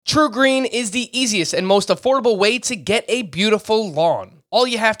True Green is the easiest and most affordable way to get a beautiful lawn. All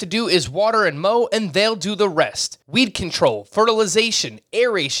you have to do is water and mow, and they'll do the rest. Weed control, fertilization,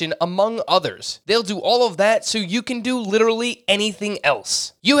 aeration, among others. They'll do all of that so you can do literally anything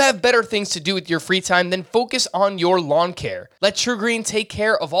else. You have better things to do with your free time than focus on your lawn care. Let True Green take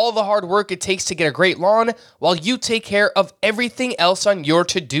care of all the hard work it takes to get a great lawn, while you take care of everything else on your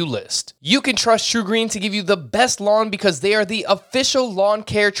to-do list. You can trust True Green to give you the best lawn because they are the official lawn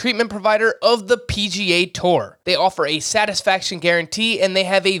care treatment provider of the PGA Tour. They offer a satisfaction guarantee, and they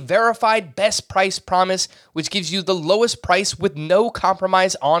have a verified best price promise, which gives you the lowest price with no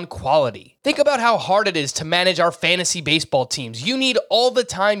compromise on quality. Think about how hard it is to manage our fantasy baseball teams. You need all the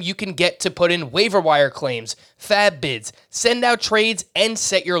time you can get to put in waiver wire claims, fab bids, send out trades, and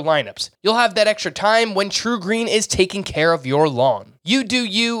set your lineups. You'll have that extra time when True Green is taking care of your lawn. You do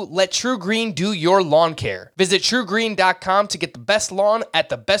you, let True Green do your lawn care. Visit truegreen.com to get the best lawn at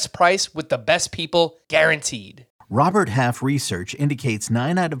the best price with the best people, guaranteed. Robert Half research indicates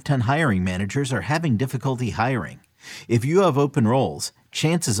 9 out of 10 hiring managers are having difficulty hiring. If you have open roles,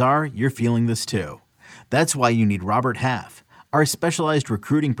 chances are you're feeling this too. That's why you need Robert Half. Our specialized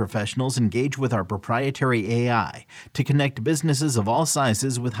recruiting professionals engage with our proprietary AI to connect businesses of all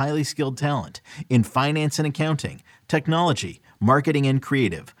sizes with highly skilled talent in finance and accounting, technology, marketing and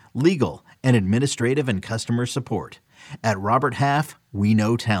creative, legal, and administrative and customer support. At Robert Half, we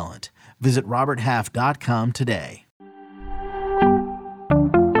know talent. Visit roberthalf.com today.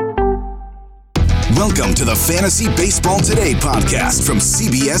 Welcome to the Fantasy Baseball Today podcast from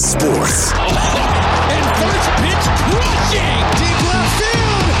CBS Sports. And first pitch rushing deep left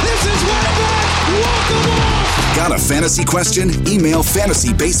field. This is way back. Walk them off. Got a fantasy question? Email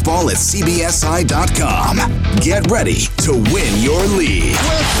fantasybaseball@cbsi.com. Get ready to win your league.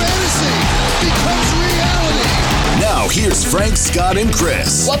 Where fantasy becomes reality. Now here's Frank, Scott, and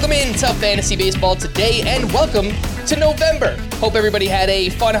Chris. Welcome into Fantasy Baseball Today, and welcome to November. Hope everybody had a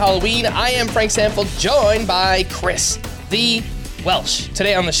fun Halloween. I am Frank Sample, joined by Chris, the Welsh.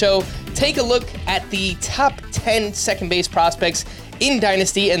 Today on the show, take a look at the top 10 second base prospects in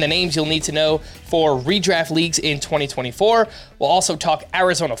Dynasty and the names you'll need to know for redraft leagues in 2024. We'll also talk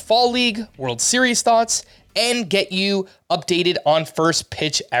Arizona Fall League, World Series thoughts, and get you updated on First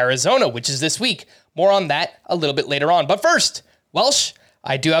Pitch Arizona, which is this week. More on that a little bit later on. But first, Welsh,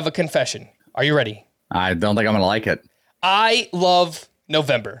 I do have a confession. Are you ready? I don't think I'm going to like it. I love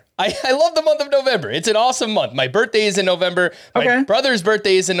November. I love the month of November. It's an awesome month. My birthday is in November. My brother's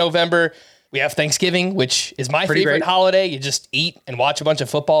birthday is in November. We have Thanksgiving, which is my favorite holiday. You just eat and watch a bunch of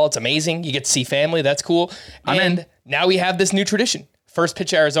football. It's amazing. You get to see family. That's cool. And now we have this new tradition. First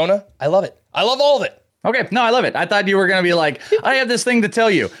Pitch Arizona. I love it. I love all of it. Okay. No, I love it. I thought you were going to be like, I have this thing to tell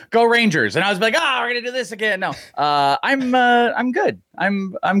you. Go Rangers. And I was like, we're going to do this again. No, I'm good.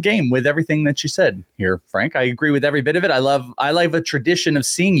 I'm game with everything that you said here, Frank. I agree with every bit of it. I love a tradition of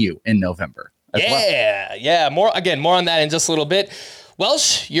seeing you in November. Yeah. More on that in just a little bit.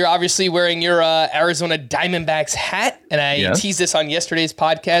 Welsh, you're obviously wearing your Arizona Diamondbacks hat. And I teased this on yesterday's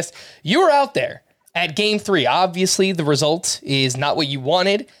podcast. You were out there at Game 3. Obviously, the result is not what you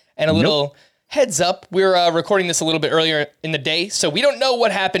wanted. And a little heads up, we're recording this a little bit earlier in the day, so we don't know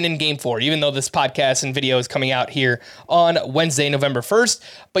what happened in Game 4, even though this podcast and video is coming out here on Wednesday, November 1st.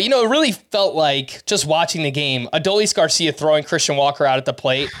 But, it really felt like, just watching the game, Adolis Garcia throwing Christian Walker out at the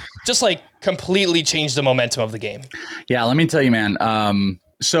plate just, completely changed the momentum of the game. Yeah, let me tell you, man.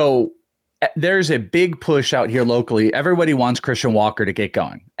 So there's a big push out here locally. Everybody wants Christian Walker to get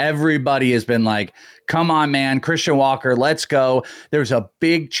going. Everybody has been like, come on, man, Christian Walker, let's go. There's a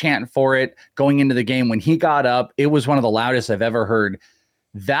big chant for it going into the game. When he got up, it was one of the loudest I've ever heard.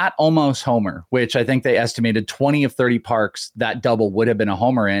 That almost homer, which I think they estimated 20 of 30 parks, that double would have been a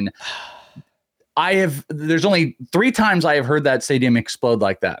homer in. There's only 3 times I have heard that stadium explode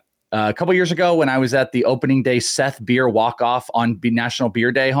like that. A couple years ago when I was at the opening day Seth Beer walk-off on National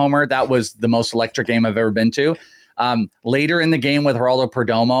Beer Day homer, that was the most electric game I've ever been to. Later in the game with Geraldo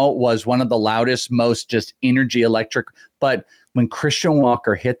Perdomo was one of the loudest, most just energy electric. But when Christian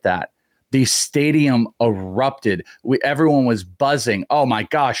Walker hit that, the stadium erupted. Everyone was buzzing. Oh my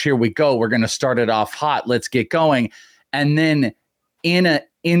gosh, here we go. We're going to start it off hot. Let's get going. And then in an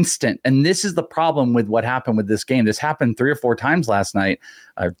instant, and this is the problem with what happened with this game. This happened 3 or 4 times last night,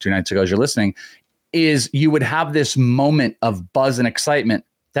 2 nights ago as you're listening, is you would have this moment of buzz and excitement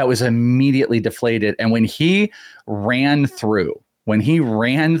that was immediately deflated. And when he ran through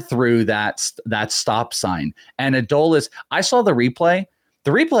that stop sign, and Adolis, I saw the replay.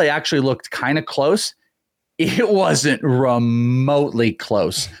 The replay actually looked kind of close. it wasn't remotely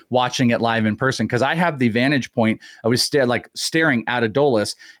close watching it live in person, because I have the vantage point. I was staring at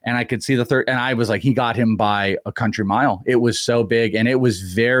Adolis, and I could see the third, and I was like, he got him by a country mile. It was so big, and it was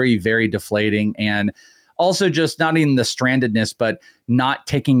very, very deflating. And also just not even the strandedness, but not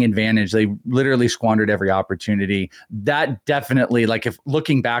taking advantage. They literally squandered every opportunity. That definitely, like, if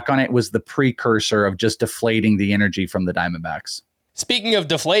looking back on it, was the precursor of just deflating the energy from the Diamondbacks. Speaking of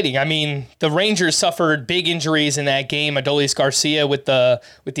deflating, I mean, the Rangers suffered big injuries in that game. Adolis Garcia with the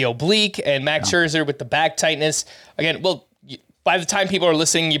oblique, and Max Scherzer with the back tightness. Again, well, by the time people are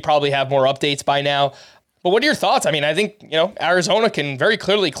listening, you probably have more updates by now. But what are your thoughts? I mean, I think, Arizona can very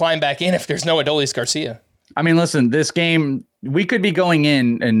clearly climb back in if there's no Adolis Garcia. I mean, listen, this game, we could be going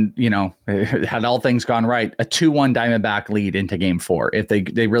in and, had all things gone right, a 2-1 Diamondback lead into game 4. If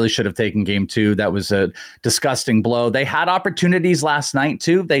they really should have taken game 2. That was a disgusting blow. They had opportunities last night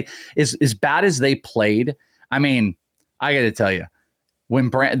too. As bad as they played. I mean, I got to tell you,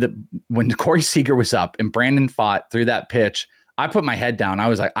 when Corey Seager was up and Brandon fought through that pitch, I put my head down. I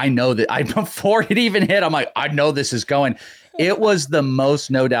was like, I know that before it even hit, I'm like, I know this is going. It was the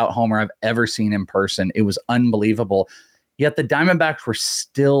most no doubt homer I've ever seen in person. It was unbelievable. Yet the Diamondbacks were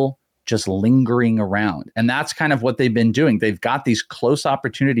still just lingering around. And that's kind of what they've been doing. They've got these close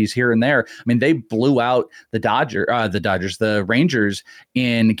opportunities here and there. I mean, they blew out the Rangers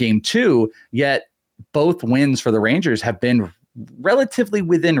in game 2, yet both wins for the Rangers have been relatively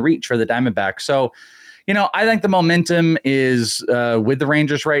within reach for the Diamondbacks. So, I think the momentum is with the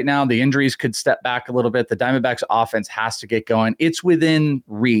Rangers right now. The injuries could step back a little bit. The Diamondbacks offense has to get going. It's within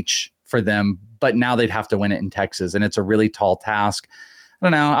reach for them, but now they'd have to win it in Texas, and it's a really tall task. I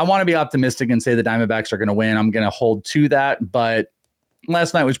don't know. I want to be optimistic and say the Diamondbacks are going to win. I'm going to hold to that, but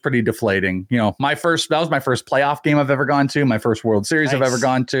last night was pretty deflating. That was my first playoff game I've ever gone to, my first World Series I've ever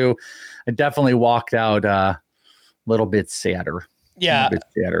gone to. I definitely walked out a little bit sadder. Yeah,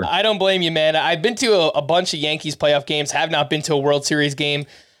 I don't blame you, man. I've been to a bunch of Yankees playoff games, have not been to a World Series game.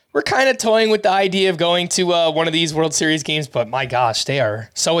 We're kind of toying with the idea of going to one of these World Series games, but my gosh, they are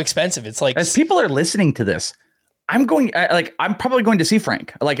so expensive. It's like, as people are listening to this, I'm probably going to see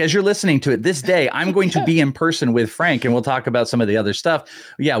Frank. Like, as you're listening to it this day, I'm going to be in person with Frank, and we'll talk about some of the other stuff.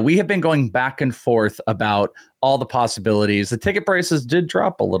 Yeah, we have been going back and forth about all the possibilities. The ticket prices did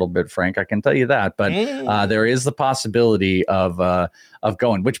drop a little bit, Frank, I can tell you that, but there is the possibility of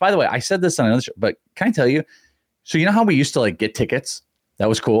going, which, by the way, I said this on another show, but can I tell you? So you know how we used to get tickets? That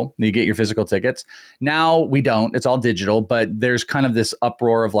was cool. You get your physical tickets. Now we don't. It's all digital, but there's kind of this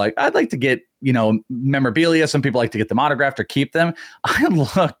uproar of I'd like to get, memorabilia. Some people like to get them autographed or keep them. I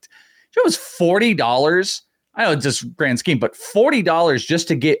looked, it was $40. I know, just grand scheme, but $40 just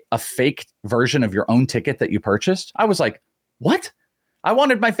to get a fake version of your own ticket that you purchased. I was like, what? I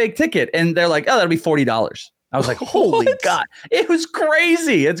wanted my fake ticket. And they're like, oh, that'll be $40. I was like, holy God, it was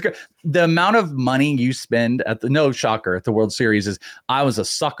crazy. It's great. The amount of money you spend at no shocker at the World Series is, I was a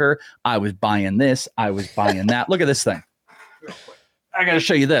sucker. I was buying this. I was buying that. Look at this thing. I got to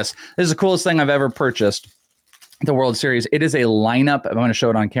show you this. This is the coolest thing I've ever purchased. The World Series. It is a lineup. I'm going to show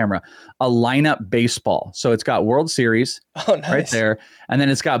it on camera. A lineup baseball. So it's got World Series right there. And then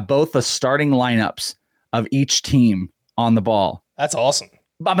it's got both the starting lineups of each team on the ball. That's awesome.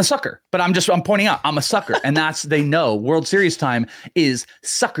 I'm a sucker, but I'm pointing out I'm a sucker. And they know World Series time is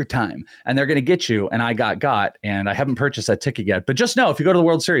sucker time, and they're going to get you. And I got, and I haven't purchased that ticket yet, but just know if you go to the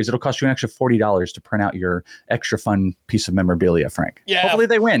World Series, it'll cost you an extra $40 to print out your extra fun piece of memorabilia, Frank. Yeah. Hopefully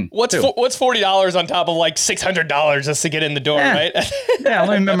they win. What's $40 on top of $600 just to get in the door, right? Yeah.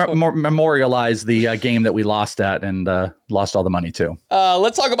 Let me memorialize the game that we lost at and lost all the money too.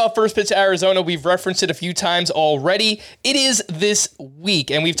 Let's talk about First Pitch Arizona. We've referenced it a few times already. It is this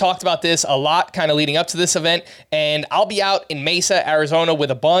week, and we've talked about this a lot kind of leading up to this event, and I'll be out in Mesa, Arizona with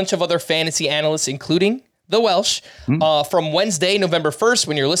a bunch of other fantasy analysts, including the Welsh, from Wednesday, November 1st,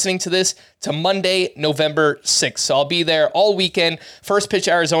 when you're listening to this, to Monday, November 6th. So I'll be there all weekend. First Pitch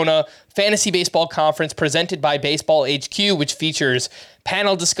Arizona Fantasy Baseball Conference presented by Baseball HQ, which features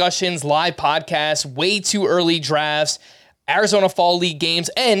panel discussions, live podcasts, way too early drafts, Arizona Fall League games,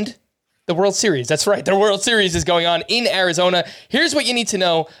 and the World Series. That's right. The World Series is going on in Arizona. Here's what you need to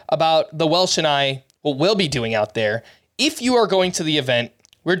know about the Welsh and I, what we'll be doing out there. If you are going to the event,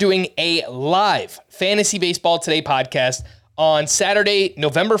 we're doing a live Fantasy Baseball Today podcast on Saturday,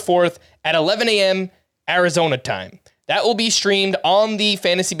 November 4th at 11 a.m. Arizona time. That will be streamed on the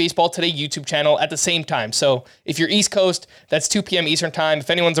Fantasy Baseball Today YouTube channel at the same time. So if you're East Coast, that's 2 p.m. Eastern time. If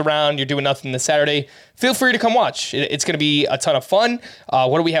anyone's around, you're doing nothing this Saturday, feel free to come watch. It's going to be a ton of fun.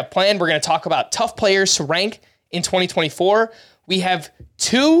 What do we have planned? We're going to talk about tough players to rank in 2024. We have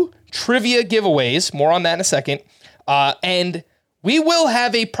 2 trivia giveaways. More on that in a second. And we will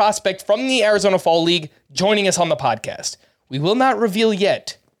have a prospect from the Arizona Fall League joining us on the podcast. We will not reveal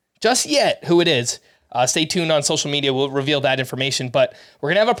just yet, who it is. Stay tuned on social media. We'll reveal that information. But we're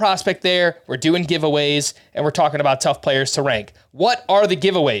going to have a prospect there. We're doing giveaways, and we're talking about tough players to rank. What are the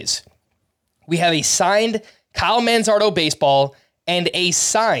giveaways? We have a signed Kyle Manzardo baseball and a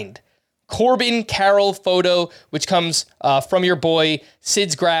signed Corbin Carroll photo, which comes from your boy,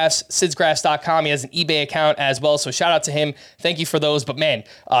 Sid's Graphs, sidsgraphs.com. He has an eBay account as well, so shout out to him. Thank you for those. But man,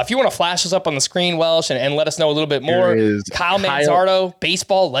 if you want to flash us up on the screen, Welsh, and let us know a little bit more, Kyle Manzardo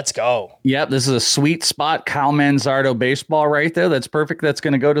baseball, let's go. Yep, this is a sweet spot. Kyle Manzardo baseball right there. That's perfect. That's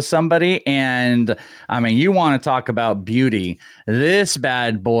going to go to somebody. And I mean, you want to talk about beauty. This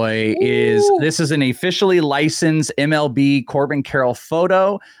bad boy this is an officially licensed MLB Corbin Carroll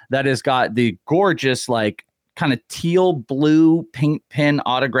photo that has got the gorgeous, like, kind of teal blue paint pen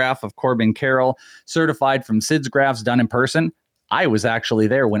autograph of Corbin Carroll, certified from Sid's Graphs, done in person. I was actually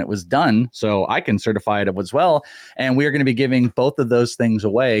there when it was done, so I can certify it as well. And we are going to be giving both of those things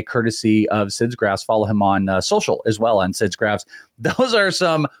away, courtesy of Sid's Graphs. Follow him on social as well on Sid's Graphs. Those are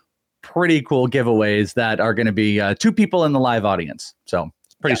some pretty cool giveaways that are going to be two people in the live audience. So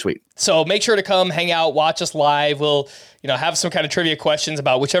pretty sweet. So make sure to come hang out, watch us live. We'll, have some kind of trivia questions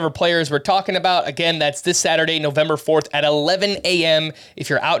about whichever players we're talking about. Again, that's this Saturday, November 4th at 11 a.m. if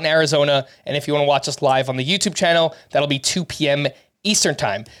you're out in Arizona. And if you want to watch us live on the YouTube channel, that'll be 2 p.m. Eastern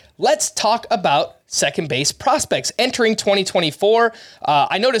time. Let's talk about second base prospects entering 2024.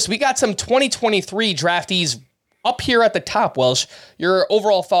 I noticed we got some 2023 draftees up here at the top. Welsh, your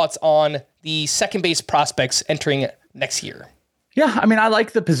overall thoughts on the second base prospects entering next year? Yeah, I mean, I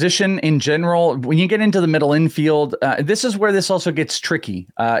like the position in general. When you get into the middle infield, this is where this also gets tricky.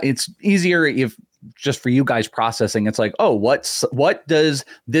 It's easier if just for you guys processing, it's like, oh, what does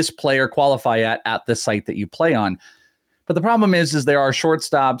this player qualify at the site that you play on? But the problem is there are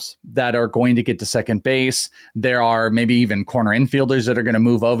shortstops that are going to get to second base. There are maybe even corner infielders that are going to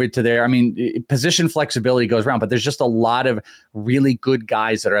move over to there. I mean, position flexibility goes around, but there's just a lot of really good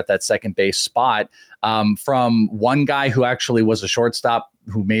guys that are at that second base spot. From one guy who actually was a shortstop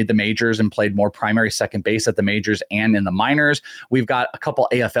who made the majors and played more primary second base at the majors and in the minors. We've got a couple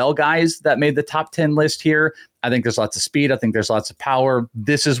AFL guys that made the top 10 list here. I think there's lots of speed. I think there's lots of power.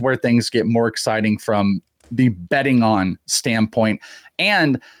 This is where things get more exciting from the betting on standpoint.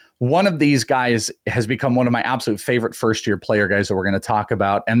 And one of these guys has become one of my absolute favorite first-year player guys that we're going to talk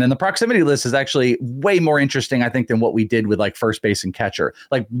about. And then the proximity list is actually way more interesting, I think, than what we did with like first base and catcher.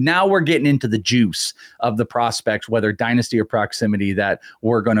 Like now we're getting into the juice of the prospects, whether dynasty or proximity, that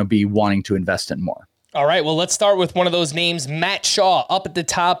we're going to be wanting to invest in more. All right, well, let's start with one of those names, Matt Shaw, up at the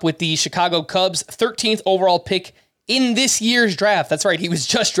top with the Chicago Cubs, 13th overall pick in this year's draft. That's right. He was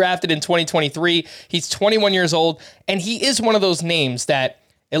just drafted in 2023. He's 21 years old, and he is one of those names that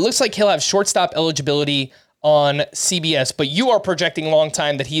it looks like he'll have shortstop eligibility on CBS, but you are projecting a long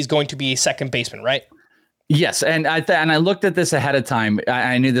time that he's going to be a second baseman, right? Yes, and I looked at this ahead of time.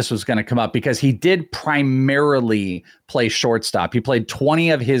 I knew this was going to come up because he did primarily play shortstop. He played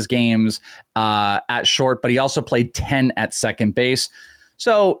 20 of his games at short, but he also played 10 at second base.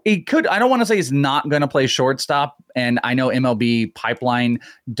 So he could, I don't want to say he's not going to play shortstop. And I know MLB Pipeline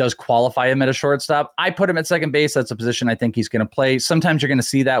does qualify him at a shortstop. I put him at second base. That's a position I think he's going to play. Sometimes you're going to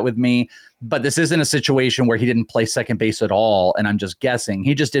see that with me, but this isn't a situation where he didn't play second base at all. And I'm just guessing.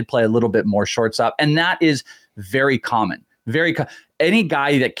 He just did play a little bit more shortstop. And that is very common. Any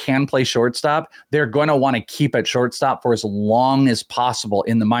guy that can play shortstop, they're going to want to keep at shortstop for as long as possible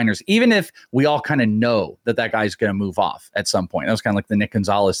in the minors, even if we all kind of know that guy's going to move off at some point. That was kind of like the Nick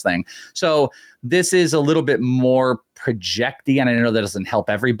Gonzalez thing. So this is a little bit more projecty, and I know that doesn't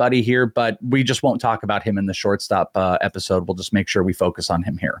help everybody here, but we just won't talk about him in the shortstop episode. We'll just make sure we focus on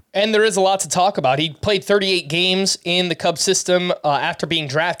him here. And there is a lot to talk about. He played 38 games in the Cubs system after being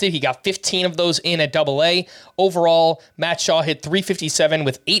drafted. He got 15 of those in at AA. Overall, Matt Shaw hit .357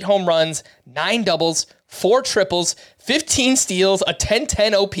 with 8 home runs, 9 doubles, 4 triples, 15 steals, a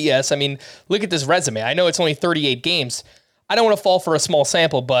 10-10 OPS. I mean, look at this resume. I know it's only 38 games. I don't want to fall for a small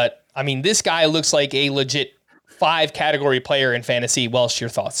sample, but I mean, this guy looks like a legit 5-category player in fantasy. Welsh, your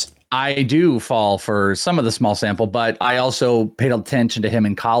thoughts? I do fall for some of the small sample, but I also paid attention to him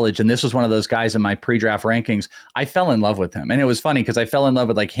in college. And this was one of those guys in my pre-draft rankings. I fell in love with him. And it was funny because I fell in love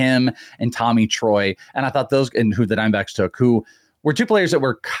with like him and Tommy Troy. And I thought those, and who the Diamondbacks took, who were two players that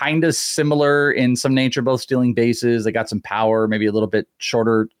were kind of similar in some nature, both stealing bases. They got some power, maybe a little bit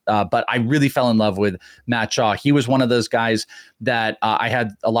shorter. But I really fell in love with Matt Shaw. He was one of those guys that I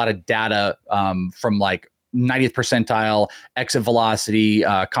had a lot of data from like 90th percentile exit velocity,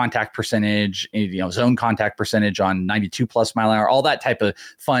 contact percentage, zone contact percentage on 92 plus mile an hour, all that type of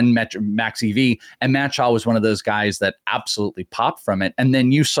fun max EV. And Matt Shaw was one of those guys that absolutely popped from it. And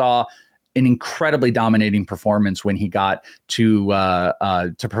then you saw an incredibly dominating performance when he got to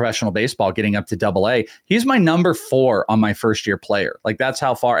professional baseball, getting up to AA. He's my number 4 on my first year player. Like, that's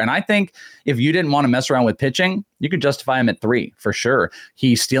how far. And I think if you didn't want to mess around with pitching, you could justify him at 3 for sure.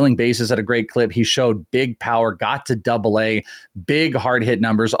 He's stealing bases at a great clip. He showed big power, got to AA, big hard hit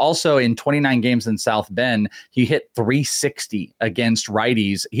numbers. Also in 29 games in South Bend, he hit 360 against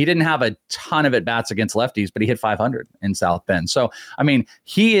righties. He didn't have a ton of at bats against lefties, but he hit 500 in South Bend. So, I mean,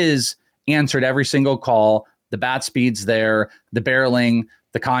 he is answered every single call. The bat speed's there, the barreling,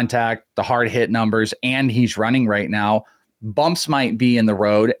 the contact, the hard hit numbers, and he's running right now. Bumps might be in the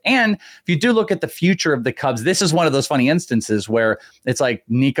road. And if you do look at the future of the Cubs, this is one of those funny instances where it's like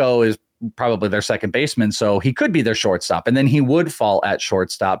Nico is probably their second baseman, so he could be their shortstop, and then he would fall at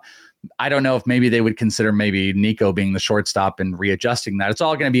shortstop. I don't know if maybe they would consider maybe Nico being the shortstop and readjusting that. It's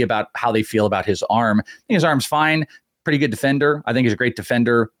all going to be about how they feel about his arm. I think his arm's fine. Pretty good defender. I think he's a great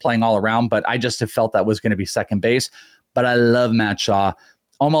defender playing all around, but I just have felt that was going to be second base. But I love Matt Shaw,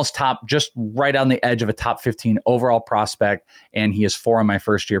 almost top, just right on the edge of a top 15 overall prospect. And he is 4 on my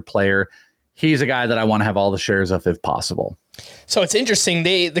first year player. He's a guy that I want to have all the shares of if possible. So it's interesting.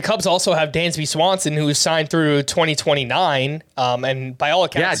 The Cubs also have Dansby Swanson, who is signed through 2029. And by all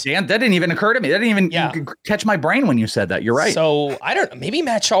accounts, Dan, that didn't even occur to me. That didn't even catch my brain when you said that. You're right. So I don't know. Maybe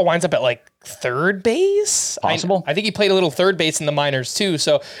Matt Shaw winds up at like third base. Possible. I think he played a little third base in the minors too.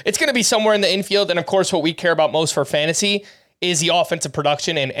 So it's going to be somewhere in the infield. And of course, what we care about most for fantasy is the offensive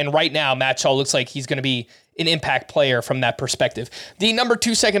production. And right now, Matt Shaw looks like he's going to be an impact player from that perspective. The number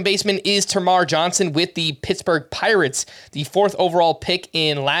 2 second baseman is Termarr Johnson with the Pittsburgh Pirates, the 4th overall pick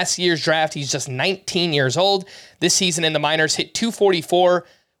in last year's draft. He's just 19 years old. This season in the minors, hit .244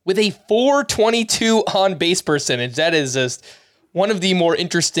 with a .422 on base percentage. That is just one of the more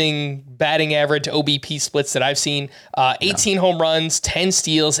interesting batting average OBP splits that I've seen. 18 home runs, 10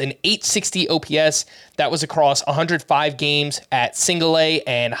 steals, and .860 OPS. That was across 105 games at single A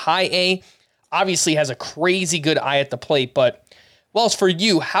and high A. Obviously has a crazy good eye at the plate, but Wells, for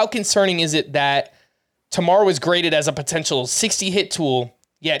you, how concerning is it that Termarr was graded as a potential 60 hit tool,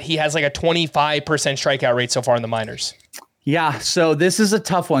 yet he has like a 25% strikeout rate so far in the minors? Yeah, so this is a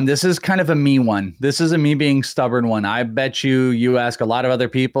tough one. This is kind of a me one. This is a me being stubborn one. I bet you ask a lot of other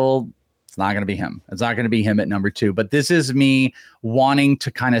people, it's not going to be him. It's not going to be him at number 2. But this is me wanting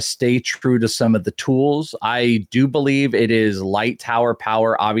to kind of stay true to some of the tools. I do believe it is light tower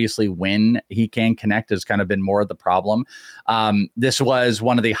power. Obviously, when he can connect has kind of been more of the problem. This was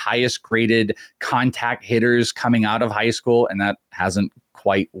one of the highest graded contact hitters coming out of high school, and that hasn't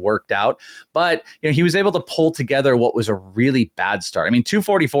quite worked out. But he was able to pull together what was a really bad start. I mean,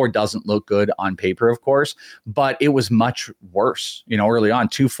 244 doesn't look good on paper, of course, but it was much worse. Early on,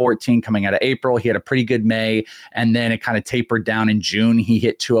 214 coming out of April, he had a pretty good May, and then it kind of tapered down in June. He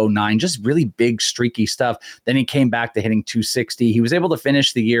hit 209, just really big streaky stuff. Then he came back to hitting 260. He was able to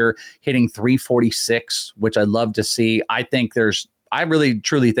finish the year hitting 346, which I love to see. I really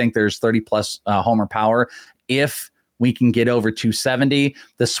truly think there's 30 plus homer power if we can get over 270.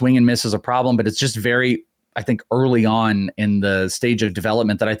 The swing and miss is a problem, but it's just very, I think, early on in the stage of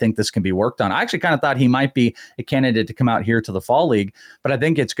development that I think this can be worked on. I actually kind of thought he might be a candidate to come out here to the fall league, but I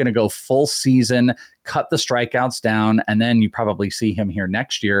think it's going to go full season, cut the strikeouts down, and then you probably see him here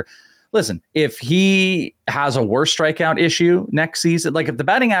next year. Listen, if he has a worse strikeout issue next season, like if the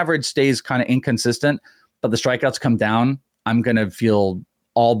batting average stays kind of inconsistent, but the strikeouts come down, I'm going to feel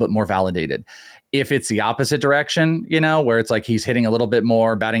all but more validated. If it's the opposite direction, where it's like he's hitting a little bit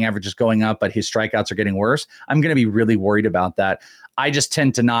more, batting average is going up, but his strikeouts are getting worse, I'm going to be really worried about that. I just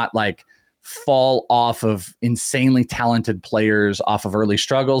tend to not fall off of insanely talented players off of early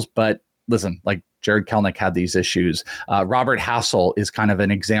struggles. But listen, Jared Kelenic had these issues. Robert Hassel is kind of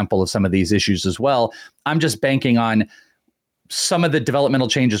an example of some of these issues as well. I'm just banking on some of the developmental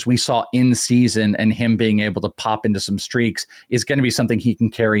changes we saw in season, and him being able to pop into some streaks is going to be something he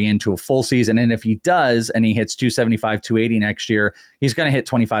can carry into a full season. And if he does, and he hits 275, 280 next year, he's going to hit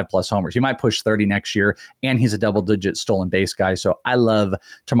 25 plus homers. He might push 30 next year, and he's a double-digit stolen base guy. So I love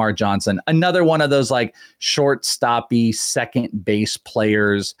Termarr Johnson. Another one of those shortstop-y second base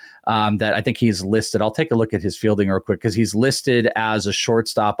players that I think he's listed. I'll take a look at his fielding real quick because he's listed as a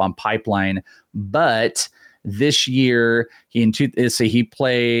shortstop on Pipeline, but this year, he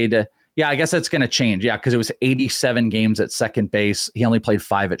played, I guess that's going to change. Yeah, because it was 87 games at second base. He only played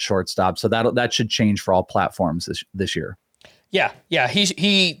 5 at shortstop. So that should change for all platforms this year. Yeah.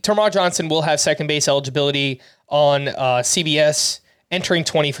 Termarr Johnson will have second base eligibility on CBS entering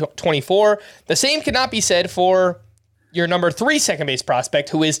 2024. The same cannot be said for your number 3 second base prospect,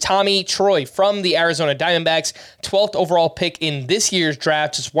 who is Tommy Troy from the Arizona Diamondbacks, 12th overall pick in this year's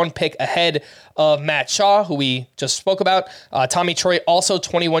draft, just one pick ahead of Matt Shaw, who we just spoke about. Tommy Troy, also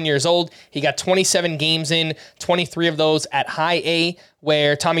 21 years old. He got 27 games in, 23 of those at high A,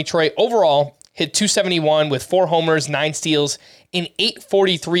 where Tommy Troy overall hit .271 with 4 homers, 9 steals, in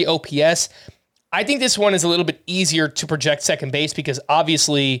 .843 OPS. I think this one is a little bit easier to project second base because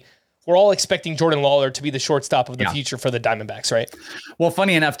obviously we're all expecting Jordan Lawler to be the shortstop of the future for the Diamondbacks, right? Well,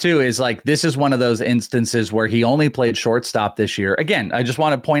 funny enough, too, is like this is one of those instances where he only played shortstop this year. Again, I just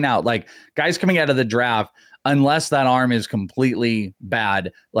want to point out, like, guys coming out of the draft, unless that arm is completely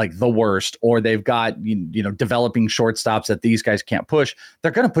bad, like the worst, or they've got, developing shortstops that these guys can't push,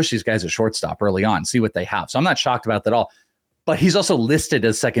 they're going to push these guys at shortstop early on, see what they have. So I'm not shocked about that at all. But he's also listed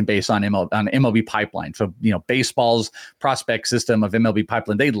as second base on MLB Pipeline. So, baseball's prospect system of MLB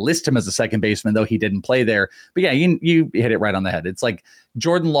Pipeline, they list him as a second baseman, though he didn't play there. But yeah, you hit it right on the head. It's like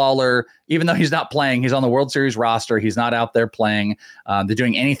Jordan Lawler, even though he's not playing, he's on the World Series roster. He's not out there playing. They're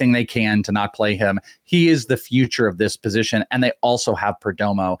doing anything they can to not play him. He is the future of this position. And they also have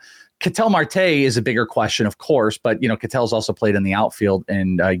Perdomo. Ketel Marte is a bigger question, of course, but, Ketel's also played in the outfield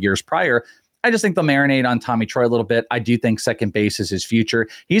in years prior. I just think they'll marinate on Tommy Troy a little bit. I do think second base is his future.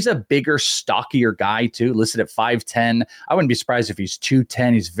 He's a bigger, stockier guy, too, listed at 5'10". I wouldn't be surprised if he's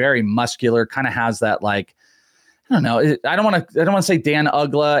 210. He's very muscular, kind of has that, like, I don't know. I don't want to say Dan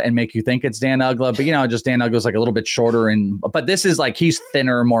Uggla and make you think it's Dan Uggla, but just Dan Uggla's like a little bit shorter, but this is like he's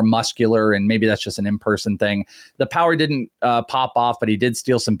thinner, more muscular, and maybe that's just an in-person thing. The power didn't pop off, but he did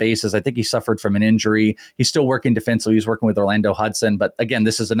steal some bases. I think he suffered from an injury. He's still working defensively. He's working with Orlando Hudson, but again,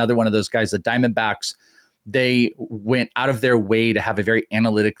 this is another one of those guys. The Diamondbacks, they went out of their way to have a very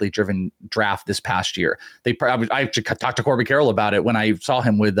analytically driven draft this past year. I talked to Corby Carroll about it when I saw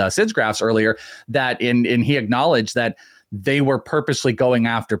him with Sid's Graphs earlier, and he acknowledged that they were purposely going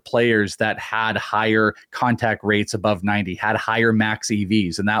after players that had higher contact rates above 90, had higher max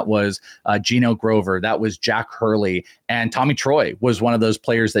EVs. And that was Gino Grover. That was Jack Hurley. And Tommy Troy was one of those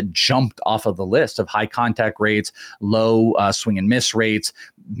players that jumped off of the list of high contact rates, low swing and miss rates,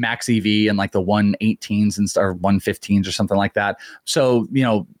 max EV and like the 118s or 115s or something like that. So,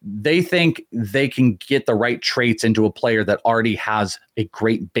 they think they can get the right traits into a player that already has a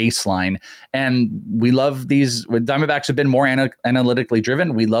great baseline. And we love these. Diamondbacks have been more analytically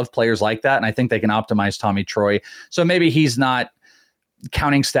driven. We love players like that. And I think they can optimize Tommy Troy. So maybe he's not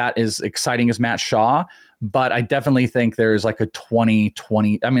counting stat as exciting as Matt Shaw, but I definitely think there's like a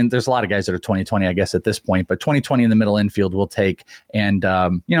 20-20. I mean, there's a lot of guys that are 20-20, I guess, at this point, but 20-20 in the middle infield will take and,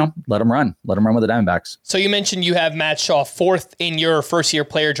 let them run with the Diamondbacks. So you mentioned you have Matt Shaw 4th in your first year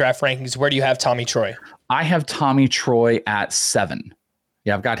player draft rankings. Where do you have Tommy Troy? I have Tommy Troy at 7.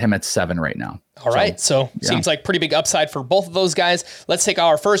 Yeah, I've got him at 7 right now. All right. So seems like pretty big upside for both of those guys. Let's take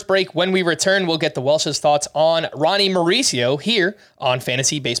our first break. When we return, we'll get the Welsh's thoughts on Ronnie Mauricio here on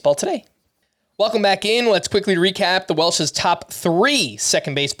Fantasy Baseball Today. Welcome back in. Let's quickly recap the Welsh's top 3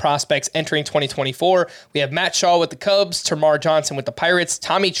 second base prospects entering 2024. We have Matt Shaw with the Cubs, Termarr Johnson with the Pirates,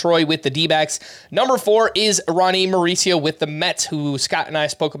 Tommy Troy with the D-backs. Number 4 is Ronnie Mauricio with the Mets, who Scott and I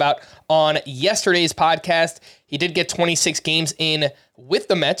spoke about on yesterday's podcast. He did get 26 games in with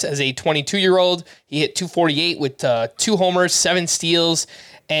the Mets as a 22-year-old. He hit .248 with 2 homers, 7 steals,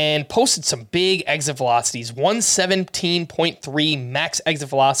 and posted some big exit velocities, 117.3 max exit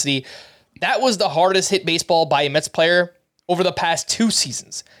velocity. That was the hardest hit baseball by a Mets player over the past 2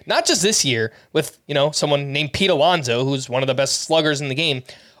 seasons. Not just this year with, someone named Pete Alonso, who's one of the best sluggers in the game.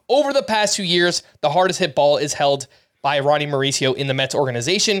 Over the past 2 years, the hardest hit ball is held by Ronnie Mauricio in the Mets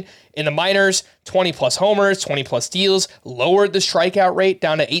organization. In the minors, 20-plus homers, 20-plus steals, lowered the strikeout rate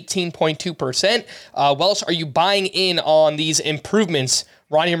down to 18.2%. Welsh, are you buying in on these improvements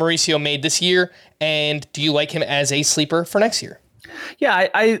Ronnie Mauricio made this year? And do you like him as a sleeper for next year? Yeah,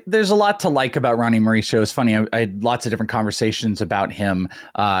 I there's a lot to like about Ronnie Mauricio. It's funny. I had lots of different conversations about him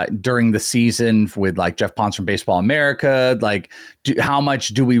during the season with like Jeff Ponce from Baseball America. Like, how much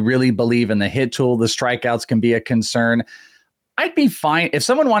do we really believe in the hit tool? The strikeouts can be a concern. I'd be fine if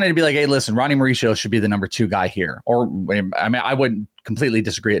someone wanted to be like, hey, listen, Ronnie Mauricio should be the number 2 guy here. Or, I mean, I wouldn't completely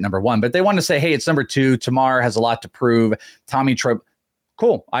disagree at number 1, but they want to say, hey, it's number 2. Termarr has a lot to prove. Tommy Troy,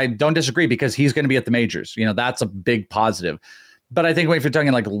 cool. I don't disagree because he's going to be at the majors. That's a big positive. But I think if you're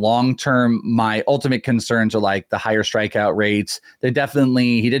talking like long-term, my ultimate concerns are like the higher strikeout rates. He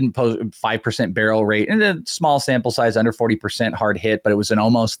didn't post 5% barrel rate and a small sample size, under 40% hard hit, but it was an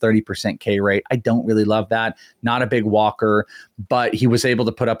almost 30% K rate. I don't really love that. Not a big walker, but he was able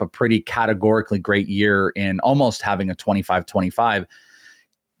to put up a pretty categorically great year in almost having a 25-25.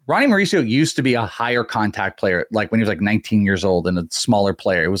 Ronnie Mauricio used to be a higher contact player, like when he was like 19 years old and a smaller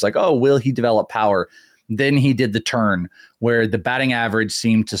player. It was like, oh, will he develop power? Then he did the turn where the batting average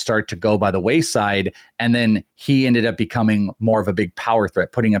seemed to start to go by the wayside. And then he ended up becoming more of a big power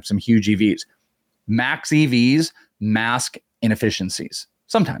threat, putting up some huge EVs. Max EVs mask inefficiencies.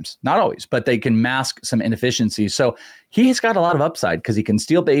 Sometimes, not always, but they can mask some inefficiencies. So he's got a lot of upside because he can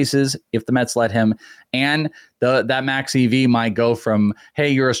steal bases if the Mets let him. And that max EV might go from, hey,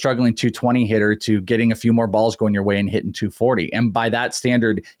 you're a struggling 220 hitter to getting a few more balls going your way and hitting 240. And by that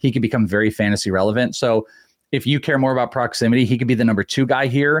standard, he could become very fantasy relevant. So if you care more about proximity, he could be the number 2 guy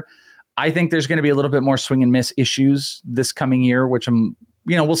here. I think there's going to be a little bit more swing and miss issues this coming year, which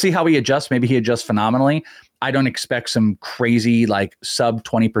we'll see how he adjusts. Maybe he adjusts phenomenally. I don't expect some crazy like sub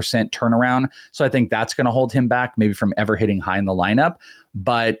 20% turnaround. So I think that's going to hold him back maybe from ever hitting high in the lineup.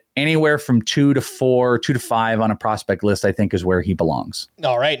 But anywhere from 2 to 4, 2 to 5 on a prospect list, I think is where he belongs.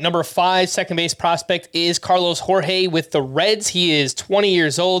 All right. Number 5 second base prospect is Carlos Jorge with the Reds. He is 20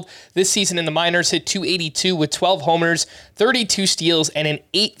 years old. This season in the minors hit .282 with 12 homers, 32 steals, and an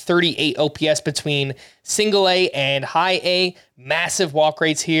 .838 OPS between single A and high A. Massive walk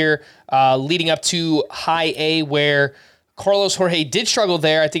rates here, leading up to high A, where Carlos Jorge did struggle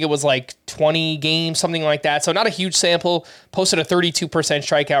there. I think it was like 20 games, something like that. So not a huge sample. Posted a 32%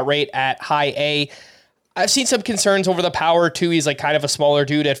 strikeout rate at high A. I've seen some concerns over the power too. He's like kind of a smaller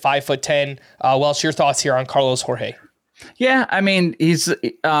dude at 5'10". Welsh, your thoughts here on Carlos Jorge? Yeah, I mean, he's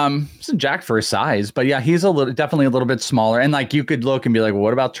a jack for his size, but yeah, he's definitely a little bit smaller. And like you could look and be like, well,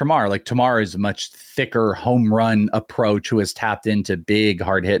 what about Termarr? Like Termarr is a much thicker home run approach who has tapped into big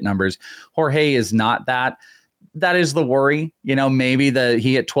hard hit numbers. Jorge is not that. That is the worry. Maybe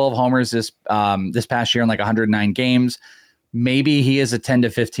he hit 12 homers this past year in like 109 games. Maybe he is a 10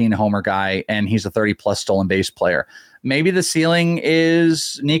 to 15 homer guy and he's a 30 plus stolen base player. Maybe the ceiling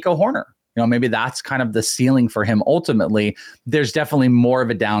is Nico Hoerner. Maybe that's kind of the ceiling for him. Ultimately, there's definitely more of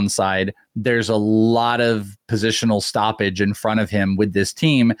a downside. There's a lot of positional stoppage in front of him with this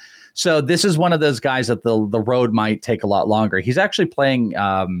team. So this is one of those guys that the road might take a lot longer. He's actually playing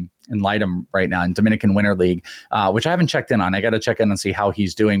in Lightem right now in Dominican Winter League, which I haven't checked in on. I got to check in and see how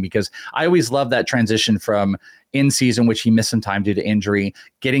he's doing because I always love that transition from in season, which he missed some time due to injury,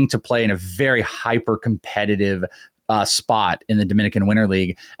 getting to play in a very hyper competitive spot in the Dominican Winter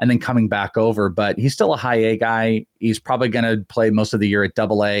League and then coming back over. But he's still a high A guy. He's probably going to play most of the year at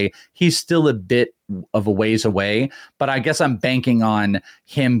double A. He's still a bit of a ways away, but I guess I'm banking on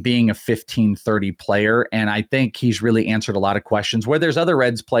him being a 15-30 player. And I think he's really answered a lot of questions where there's other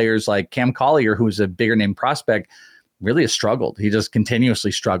Reds players like Cam Collier, who's a bigger name prospect, really has struggled. He just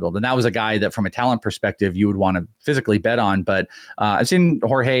continuously struggled. And that was a guy that from a talent perspective, you would want to physically bet on. But I've seen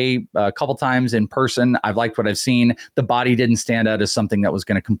Jorge a couple times in person. I've liked what I've seen. The body didn't stand out as something that was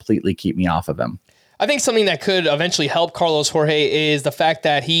going to completely keep me off of him. I think something that could eventually help Carlos Jorge is the fact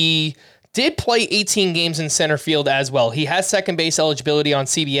that he did play 18 games in center field as well. He has second base eligibility on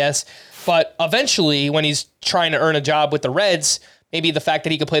CBS, but eventually when he's trying to earn a job with the Reds, maybe the fact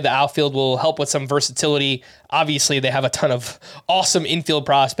that he could play the outfield will help with some versatility. Obviously, they have a ton of awesome infield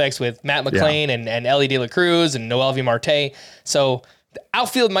prospects with Matt McClain and Ellie De La Cruz and Noel V. Marte. So the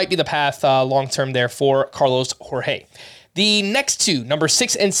outfield might be the path long-term there for Carlos Jorge. The next two, number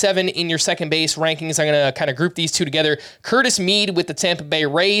 6 and 7 in your second base rankings, I'm going to kind of group these two together. Curtis Mead with the Tampa Bay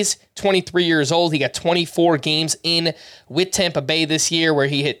Rays, 23 years old. He got 24 games in with Tampa Bay this year where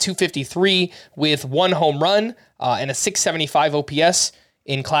he hit .253 with 1 home run and a .675 OPS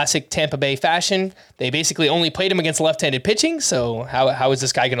in classic Tampa Bay fashion. They basically only played him against left-handed pitching, so how is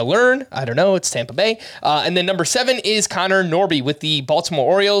this guy going to learn? I don't know. It's Tampa Bay. And then number 7 is Connor Norby with the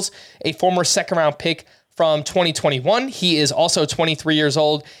Baltimore Orioles, a former second-round pick from 2021. He is also 23 years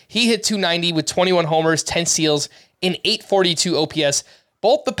old. He hit .290 with 21 homers, 10 steals, in .842 OPS.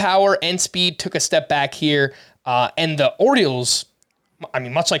 Both the power and speed took a step back here. And the Orioles, I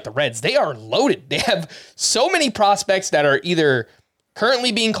mean, much like the Reds, they are loaded. They have so many prospects that are either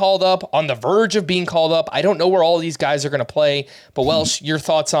currently being called up, on the verge of being called up. I don't know where all these guys are going to play. But Welsh, your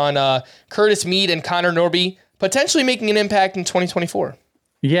thoughts on Curtis Mead and Connor Norby potentially making an impact in 2024?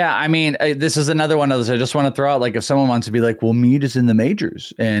 Yeah, I mean, this is another one of those I just want to throw out. Like, if someone wants to be like, well, Mead is in the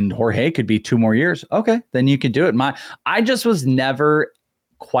majors and Jorge could be 2 more years. Okay, then you could do it. I just was never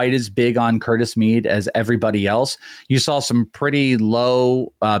quite as big on Curtis Mead as everybody else. You saw some pretty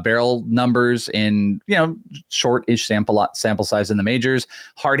low barrel numbers in, short-ish sample size in the majors.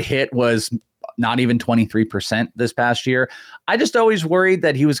 Hard hit was not even 23% this past year. I just always worried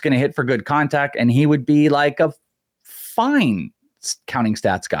that he was going to hit for good contact and he would be like a fine counting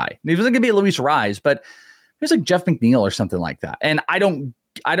stats guy. He wasn't going to be a Luis Rise, but he was like Jeff McNeil or something like that. And I don't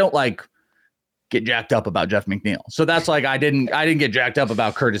like get jacked up about Jeff McNeil. So that's like, I didn't get jacked up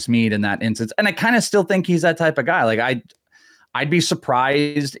about Curtis Mead in that instance. And I kind of still think he's that type of guy. Like I'd be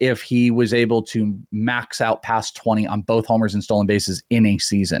surprised if he was able to max out past 20 on both homers and stolen bases in a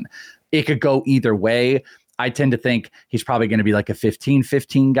season. It could go either way. I tend to think he's probably going to be like a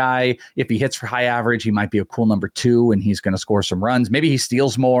 15-15 guy. If he hits for high average, he might be a cool number 2 and he's going to score some runs. Maybe he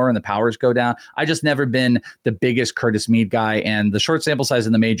steals more and the powers go down. I just never been the biggest Curtis Mead guy, and the short sample size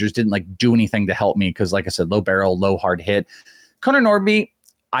in the majors didn't like do anything to help me because, like I said, low barrel, low hard hit. Connor Norby,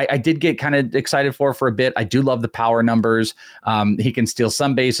 I did get kind of excited for a bit. I do love the power numbers. He can steal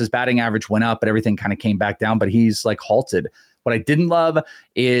some bases. Batting average went up, but everything kind of came back down, but he's like halted. What I didn't love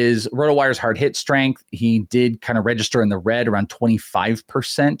is RotoWire's hard hit strength. He did kind of register in the red around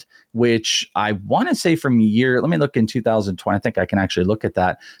 25%, which I want to say from let me look in 2020. I think I can actually look at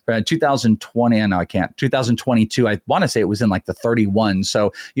that. 2020, no, I can't. 2022, I want to say it was in like the 31.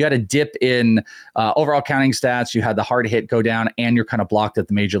 So you had a dip in overall counting stats. You had the hard hit go down and you're kind of blocked at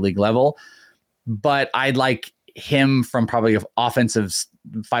the major league level. But I'd like him from probably an offensive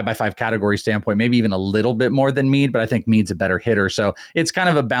 5x5 category standpoint, maybe even a little bit more than Mead, but I think Mead's a better hitter. So it's kind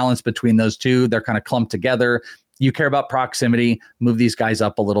of a balance between those two. They're kind of clumped together. You care about proximity, move these guys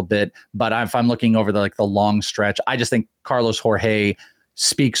up a little bit. But if I'm looking over the long stretch, I just think Carlos Jorge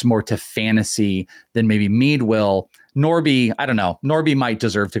speaks more to fantasy than maybe Mead will. Norby, I don't know. Norby might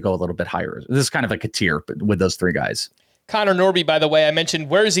deserve to go a little bit higher. This is kind of like a tier with those three guys. Connor Norby, by the way, I mentioned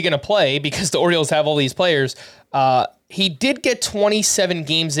where is he going to play because the Orioles have all these players. He did get 27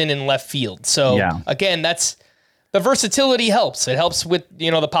 games in left field. So again, that's the versatility helps. It helps with,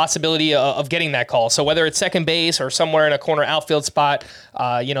 the possibility of getting that call. So whether it's second base or somewhere in a corner outfield spot,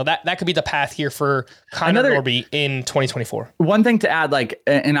 that could be the path here for Connor Norby in 2024. One thing to add,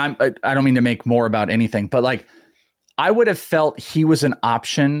 and I don't mean to make more about anything, but I would have felt he was an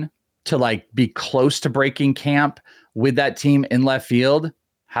option to be close to breaking camp with that team in left field,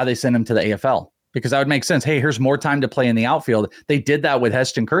 how they send him to the AFL, because that would make sense. Hey, here's more time to play in the outfield. They did that with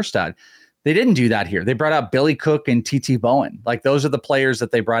Heston Kjerstad. They didn't do that here. They brought out Billy Cook and T.T. Bowen. Those are the players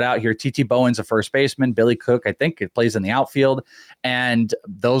that they brought out here. T.T. Bowen's a first baseman. Billy Cook, I think, it plays in the outfield. And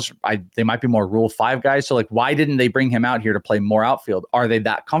they might be more Rule 5 guys. So why didn't they bring him out here to play more outfield? Are they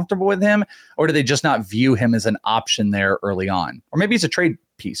that comfortable with him? Or do they just not view him as an option there early on? Or maybe he's a trade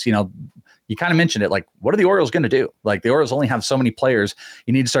piece. You kind of mentioned it. What are the Orioles going to do? The Orioles only have so many players.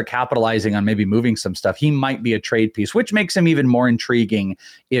 You need to start capitalizing on maybe moving some stuff. He might be a trade piece, which makes him even more intriguing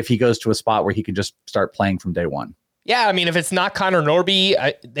if he goes to a spot where he can just start playing from day one. Yeah, I mean, if it's not Connor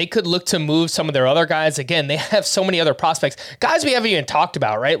Norby, they could look to move some of their other guys. Again, they have so many other prospects. Guys we haven't even talked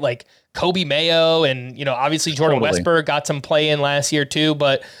about, right? Like Kobe Mayo and, obviously Jordan Westburg got some play in last year too.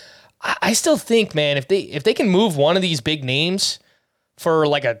 But I still think, man, if they can move one of these big names for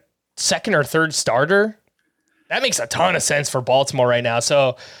a second or third starter, that makes a ton of sense for Baltimore right now.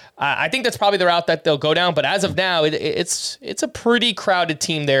 So I think that's probably the route that they'll go down. But as of now, it's a pretty crowded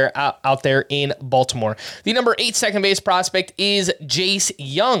team there out there in Baltimore. The number 8 second base prospect is Jace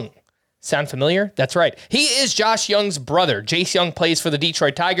Young. Sound familiar? That's right. He is Josh Young's brother. Jace Young plays for the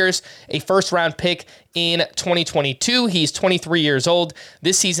Detroit Tigers, a first-round pick in 2022. He's 23 years old.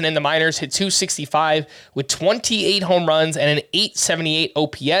 This season in the minors, hit .265 with 28 home runs and an .878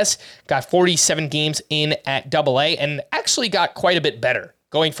 OPS. Got 47 games in at AA and actually got quite a bit better,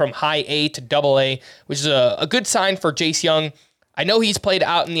 going from high A to AA, which is a good sign for Jace Young. I know he's played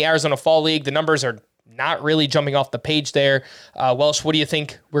out in the Arizona Fall League. The numbers are not really jumping off the page there. Welsh, what do you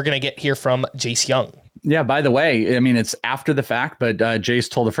think we're going to get here from Jace Young? Yeah, by the way, I mean, it's after the fact, but Jace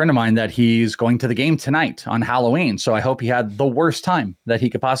told a friend of mine that he's going to the game tonight on Halloween. So I hope he had the worst time that he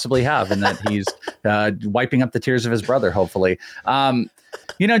could possibly have and that he's wiping up the tears of his brother, hopefully.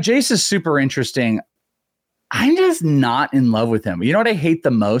 Jace is super interesting. I'm just not in love with him. You know what I hate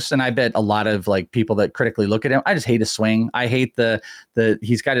the most? And I bet a lot of people that critically look at him, I just hate his swing. I hate the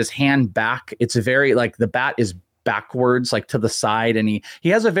he's got his hand back. It's a very the bat is backwards, to the side. And he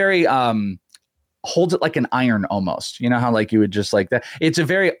has a very, holds it like an iron almost. You know how like you would just like that. It's a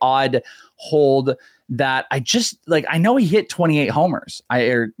very odd hold that I just like. I know he hit 28 homers.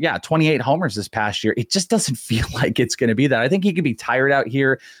 28 homers this past year. It just doesn't feel like it's going to be that. I think he could be tired out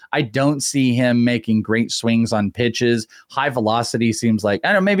here. I don't see him making great swings on pitches. High velocity seems like,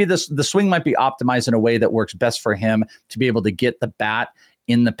 I don't know, maybe the swing might be optimized in a way that works best for him to be able to get the bat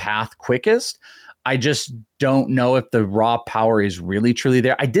in the path quickest. I just don't know if the raw power is really truly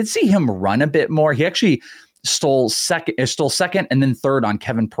there. I did see him run a bit more. He actually stole second and then third on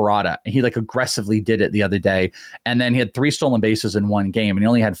Kevin Parada. He like aggressively did it the other day. And then he had 3 stolen bases in one game, and he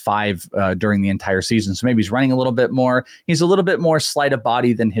only had 5 during the entire season. So maybe he's running a little bit more. He's a little bit more sleight of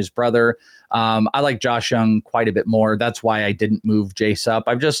body than his brother. I like Josh Young quite a bit more. That's why I didn't move Jace up.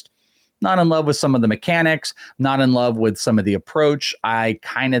 I'm just not in love with some of the mechanics, not in love with some of the approach. I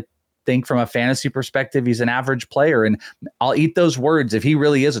kind of think from a fantasy perspective, he's an average player, and I'll eat those words. If he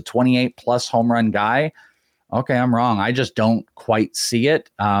really is a 28 plus home run guy, okay, I'm wrong. I just don't quite see it.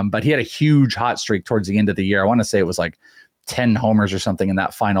 But he had a huge hot streak towards the end of the year. I want to say it was like 10 homers or something in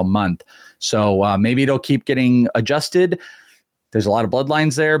that final month. So maybe it'll keep getting adjusted. There's a lot of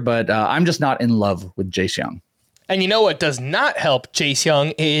bloodlines there, but I'm just not in love with Jace Young. And you know what does not help Jace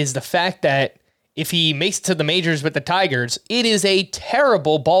Young is the fact that if he makes it to the majors with the Tigers, it is a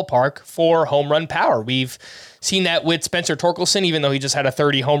terrible ballpark for home run power. We've seen that with Spencer Torkelson, even though he just had a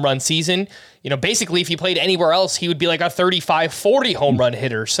 30 home run season. You know, basically, if he played anywhere else, he would be like a 35, 40 home run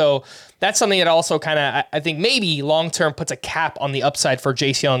hitter. So that's something that also kind of, I think maybe long-term puts a cap on the upside for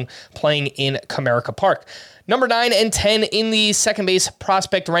Jace Young playing in Comerica Park. Number 9 and 10 in the second base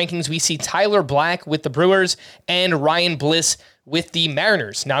prospect rankings, we see Tyler Black with the Brewers and Ryan Bliss with the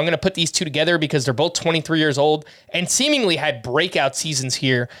Mariners. Now I'm going to put these two together because they're both 23 years old and seemingly had breakout seasons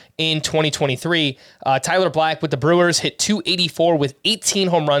here in 2023. Tyler Black with the Brewers hit .284 with 18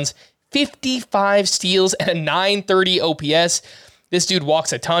 home runs, 55 steals, and a .930 OPS. This dude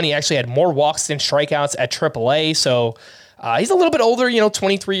walks a ton. He actually had more walks than strikeouts at AAA. So he's a little bit older,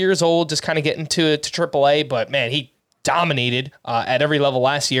 23 years old, just kind of getting to AAA. But man, he dominated at every level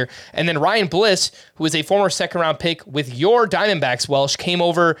last year. And then Ryan Bliss, who is a former second-round pick with your Diamondbacks, Welsh, came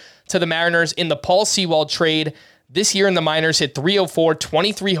over to the Mariners in the Paul Sewald trade. This year in the minors, hit .304,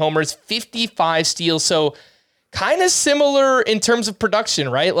 23 homers, 55 steals. So kind of similar in terms of production,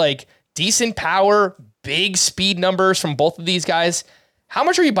 right? Like decent power, big speed numbers from both of these guys. How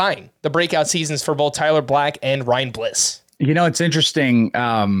much are you buying the breakout seasons for both Tyler Black and Ryan Bliss? It's interesting.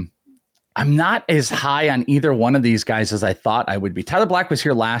 I'm not as high on either one of these guys as I thought I would be. Tyler Black was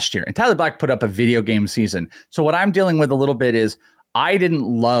here last year, and Tyler Black put up a video game season. So what I'm dealing with a little bit is I didn't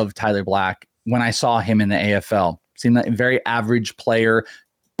love Tyler Black when I saw him in the AFL. Seemed like a very average player,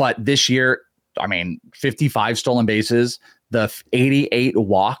 but this year, 55 stolen bases, the 88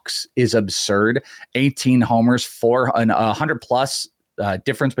 walks is absurd. 18 homers, 100 plus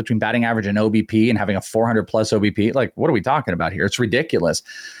difference between batting average and OBP, and having a 400 plus OBP. Like, what are we talking about here? It's ridiculous.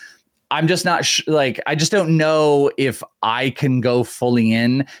 I'm just not I just don't know if I can go fully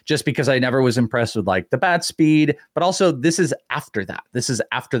in, just because I never was impressed with like the bat speed, but also this is after that. This is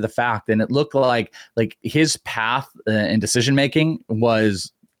after the fact. And it looked like his path and decision-making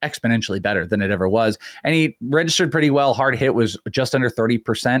was exponentially better than it ever was. And he registered pretty well. Hard hit was just under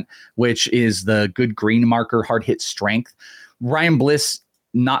 30%, which is the good green marker hard hit strength. Ryan Bliss,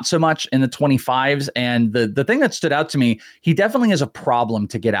 not so much in the 25s. And the thing that stood out to me, he definitely is a problem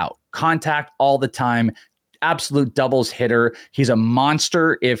to get out. Contact all the time, absolute doubles hitter. He's a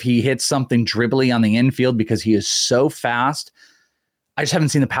monster if he hits something dribbly on the infield because he is so fast. I just haven't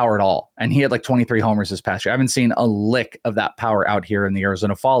seen the power at all. And he had like 23 homers this past year. I haven't seen a lick of that power out here in the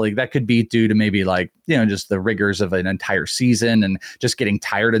Arizona Fall League. That could be due to maybe just the rigors of an entire season and just getting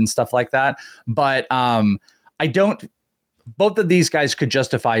tired and stuff like that. But both of these guys could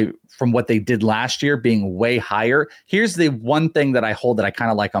justify from what they did last year being way higher. Here's the one thing that I hold that I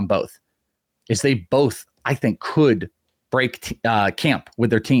kind of like on both is they both, I think, could break camp with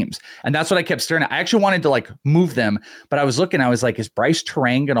their teams. And that's what I kept staring at. I actually wanted to move them, but I was looking, I was like, is Bryce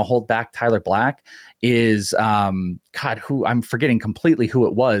Terang going to hold back Tyler Black? Is who I'm forgetting completely who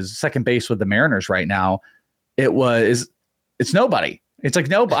it was, second base with the Mariners right now. It's nobody. It's like,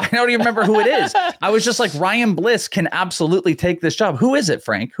 no, I don't even remember who it is. I was just like, Ryan Bliss can absolutely take this job. Who is it,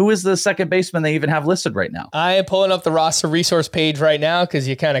 Frank? Who is the second baseman they even have listed right now? I am pulling up the roster resource page right now because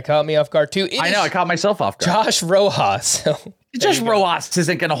you kind of caught me off guard too. I caught myself off guard. Josh Rojas. Josh Rojas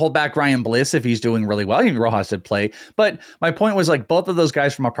isn't going to hold back Ryan Bliss if he's doing really well. Even Rojas did play. But my point was both of those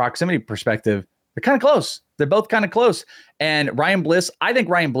guys from a proximity perspective, they're kind of close. They're both kind of close. And Ryan Bliss, I think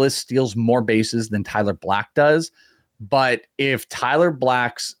Ryan Bliss steals more bases than Tyler Black does. But if Tyler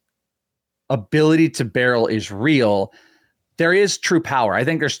Black's ability to barrel is real, there is true power. I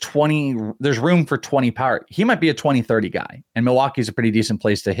think there's room for 20 power. He might be a 20-30 guy, and Milwaukee's a pretty decent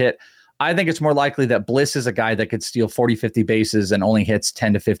place to hit. I think it's more likely that Bliss is a guy that could steal 40, 50 bases and only hits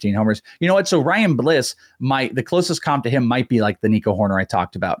 10 to 15 homers. You know what? So Ryan Bliss the closest comp to him might be like the Nico Horner I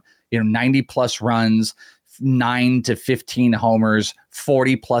talked about. 90 plus runs, 9 to 15 homers,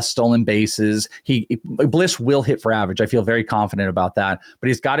 40 plus stolen bases. Bliss will hit for average. I feel very confident about that, but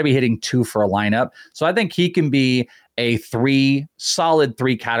he's got to be hitting 2 for a lineup. So I think he can be a solid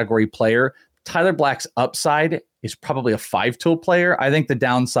 3 category player. Tyler Black's upside is probably a 5-tool player. I think the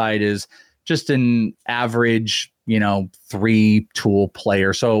downside is just an average, 3-tool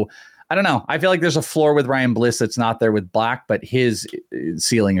player. So I don't know. I feel like there's a floor with Ryan Bliss that's not there with Black, but his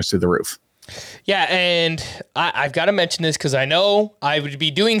ceiling is through the roof. Yeah, and I've got to mention this because I know I would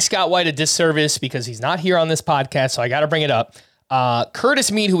be doing Scott White a disservice because he's not here on this podcast, so I got to bring it up.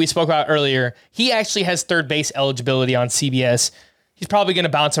 Curtis Mead, who we spoke about earlier, he actually has third base eligibility on CBS. He's probably going to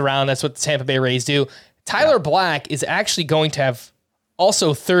bounce around. That's what the Tampa Bay Rays do. Tyler Black is actually going to have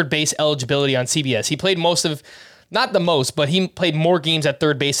also third base eligibility on CBS. He played not the most, but he played more games at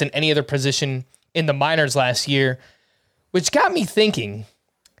third base than any other position in the minors last year, which got me thinking.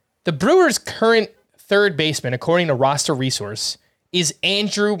 The Brewers' current third baseman, according to Roster Resource, is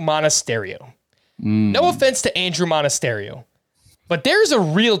Andrew Monasterio. No offense to Andrew Monasterio, but there's a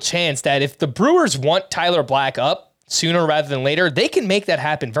real chance that if the Brewers want Tyler Black up sooner rather than later, they can make that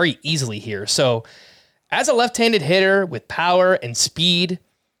happen very easily here. So as a left-handed hitter with power and speed,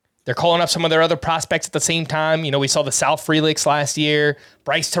 they're calling up some of their other prospects at the same time. We saw the Sal Freliks last year,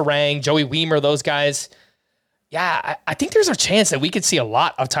 Bryce Terang, Joey Wiemer, those guys. Yeah, I think there's a chance that we could see a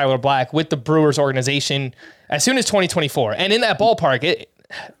lot of Tyler Black with the Brewers organization as soon as 2024. And in that ballpark,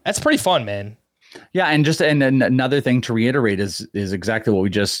 that's pretty fun, man. Yeah, and another thing to reiterate is exactly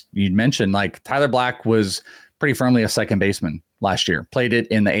what you'd mentioned. Like Tyler Black was pretty firmly a second baseman last year, played it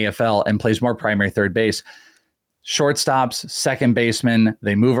in the AFL and plays more primary third base. Shortstops, second baseman,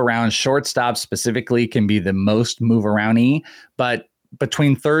 they move around. Shortstops specifically can be the most move around-y, but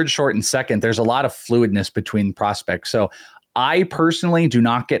between third, short, and second, there's a lot of fluidness between prospects. So I personally do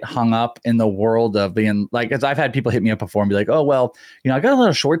not get hung up in the world of being like, as I've had people hit me up before and be like, oh, well, I got a lot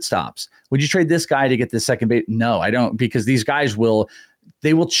of shortstops. Would you trade this guy to get this second base? No, I don't, because these guys will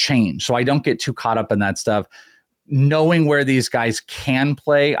change. So I don't get too caught up in that stuff. Knowing where these guys can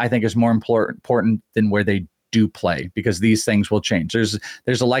play, I think is more important than where they do play, because these things will change.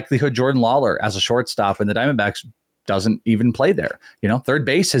 There's a likelihood Jordan Lawler as a shortstop in the Diamondbacks doesn't even play there. Third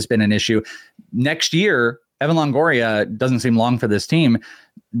base has been an issue. Next year, Evan Longoria doesn't seem long for this team.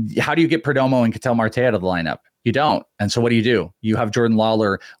 How do you get Perdomo and Ketel Marte out of the lineup? You don't. And so what do? You have Jordan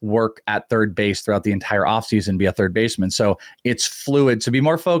Lawler work at third base throughout the entire offseason, be a third baseman. So it's fluid. So be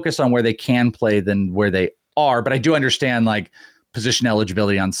more focused on where they can play than where they are. But I do understand position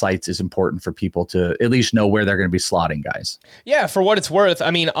eligibility on sites is important for people to at least know where they're going to be slotting guys. Yeah, for what it's worth. I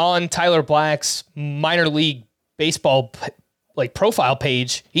mean, on Tyler Black's minor league baseball profile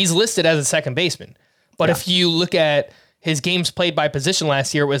page, he's listed as a second baseman. But if you look at his games played by position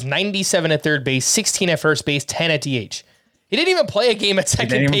last year, it was 97 at third base, 16 at first base, 10 at DH. He didn't even play a game at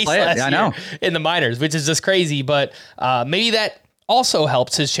second base last year in the minors, which is just crazy. But maybe that also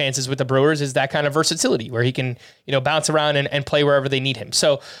helps his chances with the Brewers, is that kind of versatility where he can, bounce around and play wherever they need him.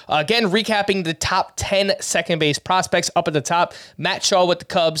 So again, recapping the top 10 second base prospects up at the top: Matt Shaw with the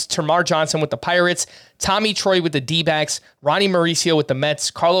Cubs, Termarr Johnson with the Pirates, Tommy Troy with the D-backs, Ronnie Mauricio with the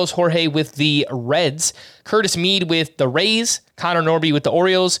Mets, Carlos Jorge with the Reds, Curtis Mead with the Rays, Connor Norby with the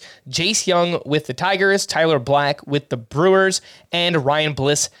Orioles, Jace Young with the Tigers, Tyler Black with the Brewers, and Ryan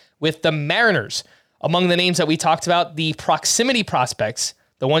Bliss with the Mariners. Among the names that we talked about, the proximity prospects,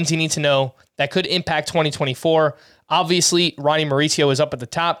 the ones you need to know that could impact 2024. Obviously, Ronnie Mauricio is up at the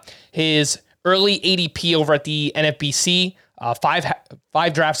top. His early ADP over at the NFBC,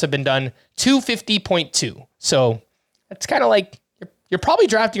 five drafts have been done, 250.2. So it's kind of like you're probably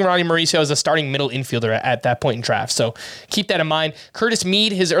drafting Ronnie Mauricio as a starting middle infielder at that point in draft. So keep that in mind. Curtis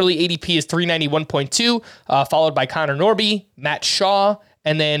Mead, his early ADP is 391.2, followed by Connor Norby, Matt Shaw,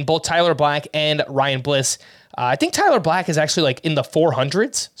 and then both Tyler Black and Ryan Bliss. I think Tyler Black is actually in the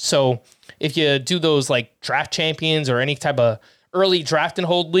 400s. So if you do those draft champions or any type of early draft and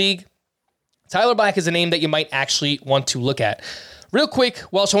hold league, Tyler Black is a name that you might actually want to look at. Real quick,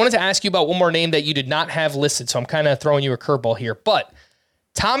 Welsh, I wanted to ask you about one more name that you did not have listed. So I'm kind of throwing you a curveball here. But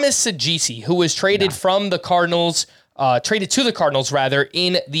Thomas Saggese, who was traded from the Cardinals, traded to the Cardinals rather,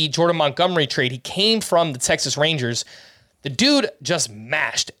 in the Jordan Montgomery trade. He came from the Texas Rangers. The dude just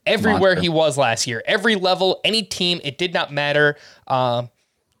mashed everywhere he was last year. Every level, any team, it did not matter.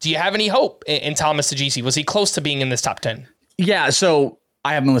 Do you have any hope in Thomas Saggese? Was he close to being in this top 10? Yeah, so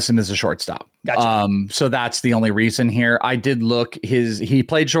I haven't listed him as a shortstop. Gotcha. So that's the only reason here. I did look he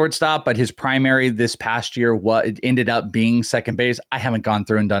played shortstop, but his primary this past year it ended up being second base. I haven't gone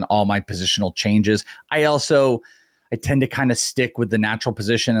through and done all my positional changes. I tend to kind of stick with the natural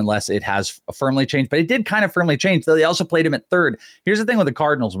position unless it has firmly changed, but it did kind of firmly change. So they also played him at third. Here's the thing with the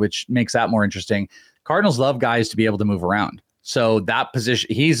Cardinals, which makes that more interesting. Cardinals love guys to be able to move around. So that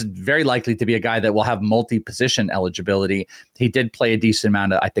position, he's very likely to be a guy that will have multi-position eligibility. He did play a decent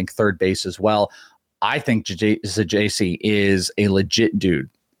amount of, I think, third base as well. I think Saggese is a legit dude.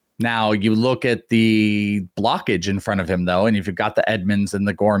 Now, you look at the blockage in front of him, though, and if you've got the Edmonds and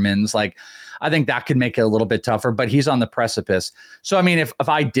the Gormans, I think that could make it a little bit tougher, but he's on the precipice. So, I mean, if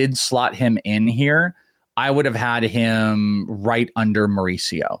I did slot him in here, I would have had him right under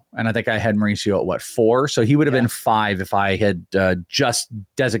Mauricio. And I think I had Mauricio at 4? So he would have been 5 if I had just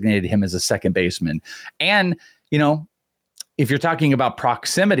designated him as a second baseman. And, if you're talking about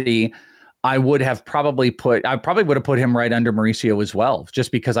proximity, I would have probably put him right under Mauricio as well,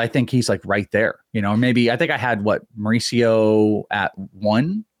 just because I think he's right there. Maybe I think I had Mauricio at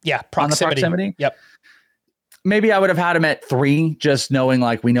 1. Yeah, proximity. Yep. Maybe I would have had him at 3, just knowing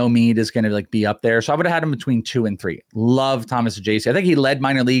we know Mead is going to be up there. So I would have had him between 2 and 3. Love Thomas Saggese. I think he led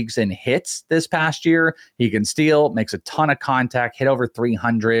minor leagues in hits this past year. He can steal, makes a ton of contact, hit over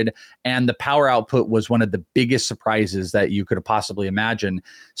 300, and the power output was one of the biggest surprises that you could have possibly imagined.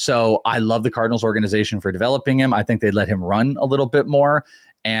 So I love the Cardinals organization for developing him. I think they let him run a little bit more,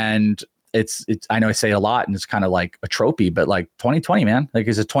 and it's I know I say a lot and it's kind of like a trophy, but 2020, man,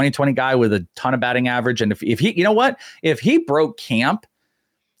 he's a 2020 guy with a ton of batting average. And if he, if he broke camp,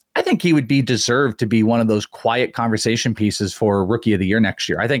 I think he would be deserved to be one of those quiet conversation pieces for Rookie of the Year next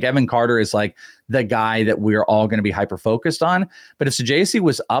year. I think Evan Carter is the guy that we're all going to be hyper focused on. But if Saggese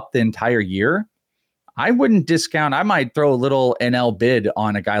was up the entire year, I wouldn't discount. I might throw a little NL bid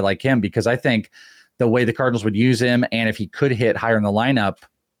on a guy like him, because I think the way the Cardinals would use him, and if he could hit higher in the lineup,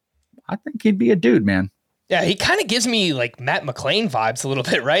 I think he'd be a dude, man. Yeah, he kind of gives me Matt McClain vibes a little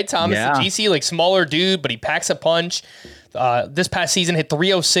bit, right? Thomas Saggese, smaller dude, but he packs a punch. This past season hit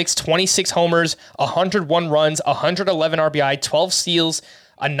 306, 26 homers, 101 runs, 111 RBI, 12 steals,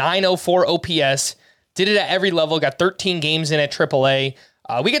 a 904 OPS. Did it at every level, got 13 games in at AAA.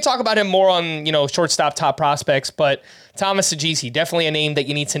 We could talk about him more on, shortstop top prospects, but Thomas Saggese, definitely a name that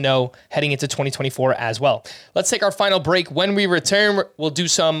you need to know heading into 2024 as well. Let's take our final break. When we return, we'll do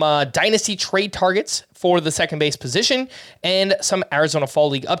some dynasty trade targets for the second base position and some Arizona Fall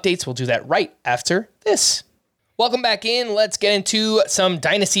League updates. We'll do that right after this. Welcome back in. Let's get into some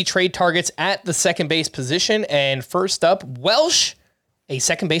dynasty trade targets at the second base position. And first up, Welsh, a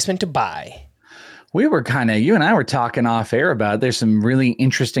second baseman to buy. We were you and I were talking off air about it. There's some really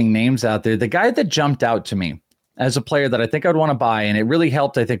interesting names out there. The guy that jumped out to me as a player that I think I'd want to buy, and it really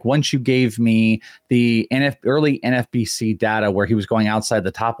helped, I think, once you gave me the early NFBC data where he was going outside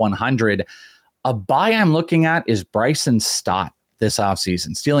the top 100, a buy I'm looking at is Bryson Stott this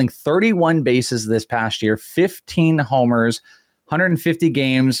offseason, stealing 31 bases this past year, 15 homers, 150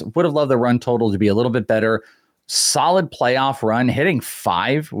 games. Would have loved the run total to be a little bit better. Solid playoff run, hitting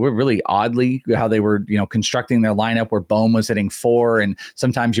 5. We're really oddly how they were, constructing their lineup, where Bohm was hitting 4, and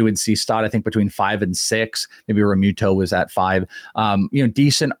sometimes you would see Stott, I think, between 5 and 6. Maybe Remuto was at 5.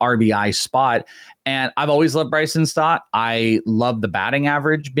 Decent RBI spot. And I've always loved Bryson Stott. I love the batting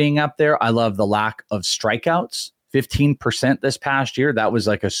average being up there. I love the lack of strikeouts, 15% this past year. That was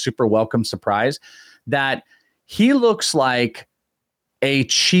a super welcome surprise. That he looks like a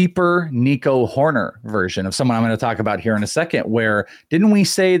cheaper Nico Horner version of someone I'm going to talk about here in a second, where didn't we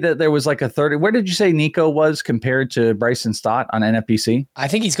say that there was a 30? Where did you say Nico was compared to Bryson Stott on NFBC? I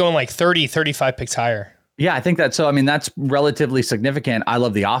think he's going 30, 35 picks higher. Yeah, I think that's so. I mean, that's relatively significant. I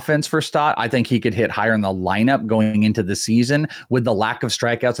love the offense for Stott. I think he could hit higher in the lineup going into the season with the lack of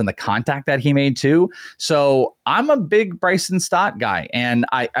strikeouts and the contact that he made too. So I'm a big Bryson Stott guy, and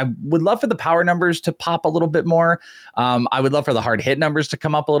I would love for the power numbers to pop a little bit more. I would love for the hard hit numbers to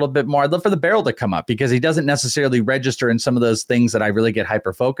come up a little bit more. I'd love for the barrel to come up, because he doesn't necessarily register in some of those things that I really get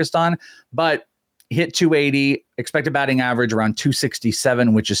hyper focused on, but hit 280, expected batting average around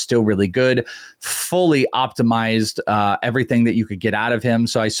 267, which is still really good. Fully optimized everything that you could get out of him.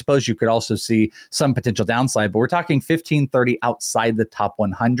 So I suppose you could also see some potential downside, but we're talking 15-30 outside the top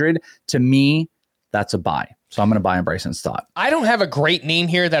 100. To me, that's a buy. So I'm going to buy in Bryson Stott. I don't have a great name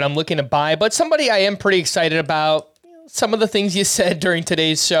here that I'm looking to buy, but somebody I am pretty excited about. Some of the things you said during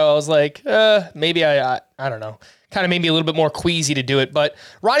today's show, I was like, maybe I don't know. kind of made me a little bit more queasy to do it. But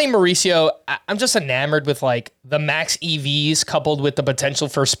Ronnie Mauricio, I'm just enamored with like the max EVs coupled with the potential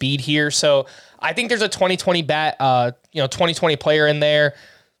for speed here. So I think there's a 2020 2020 player in there.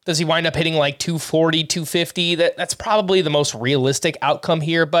 Does he wind up hitting like 240, 250? That's probably the most realistic outcome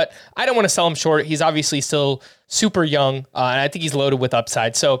here, but I don't want to sell him short. He's obviously still super young, and I think he's loaded with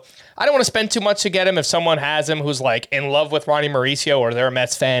upside. So I don't want to spend too much to get him. If someone has him who's like in love with Ronnie Mauricio or they're a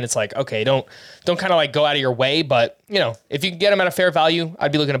Mets fan, it's like, okay, don't kind of like go out of your way. But, if you can get him at a fair value,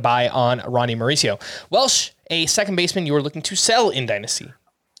 I'd be looking to buy on Ronnie Mauricio. Welsh, a second baseman you were looking to sell in Dynasty.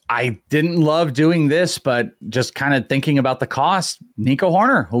 I didn't love doing this, but just kind of thinking about the cost, Nico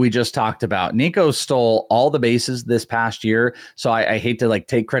Hoerner, who we just talked about. Nico stole all the bases this past year, so I hate to like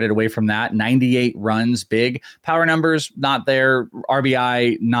take credit away from that. 98 runs, big. Power numbers, not there.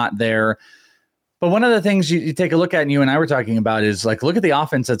 RBI, not there. But one of the things you take a look at, and you and I were talking about, is like, look at the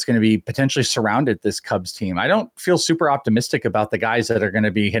offense that's going to be potentially surrounded this Cubs team. I don't feel super optimistic about the guys that are going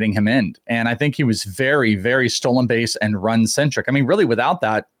to be hitting him in. And I think he was very, very stolen base and run centric. I mean, really without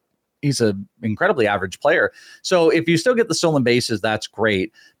that, he's an incredibly average player. So if you still get the stolen bases, that's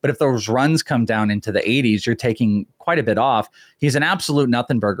great. But if those runs come down into the 80s, you're taking quite a bit off. He's an absolute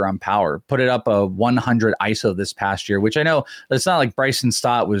nothing burger on power. Put it up a 100 ISO this past year, which I know it's not like Bryson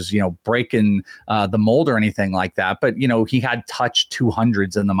Stott was, breaking the mold or anything like that. But, he had touched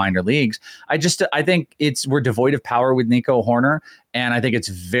 200s in the minor leagues. I think we're devoid of power with Nico Hoerner. And I think it's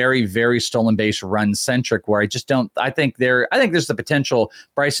very, very stolen base run centric, where I think there's the potential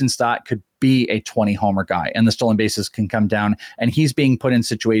Bryson Stott could be a 20 homer guy and the stolen bases can come down, and he's being put in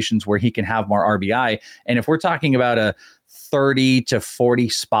situations where he can have more RBI. And if we're talking about a 30 to 40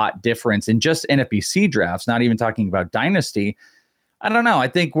 spot difference in just NFBC drafts, not even talking about dynasty, I don't know. I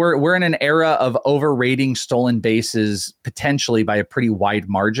think we're in an era of overrating stolen bases potentially by a pretty wide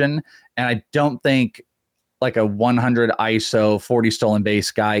margin. And I don't think like a 100 ISO 40 stolen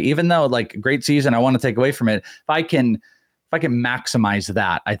base guy, even though like great season, I want to take away from it. If I can maximize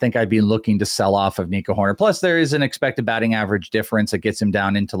that, I think I'd be looking to sell off of Nico Hoerner. Plus there is an expected batting average difference that gets him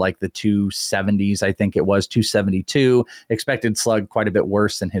down into like the 270s. I think it was 272. Expected slug quite a bit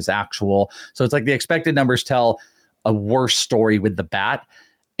worse than his actual. So it's like the expected numbers tell a worse story with the bat,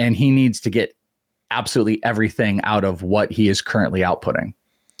 and he needs to get absolutely everything out of what he is currently outputting.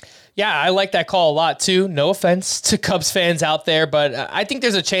 Yeah, I like that call a lot too. No offense to Cubs fans out there, but I think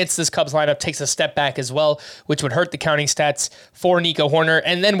there's a chance this Cubs lineup takes a step back as well, which would hurt the counting stats for Nico Hoerner.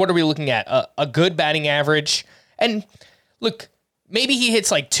 And then what are we looking at? A good batting average. And look, maybe he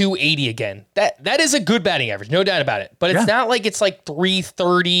hits like 280 again. That is a good batting average, no doubt about it. But it's not like it's like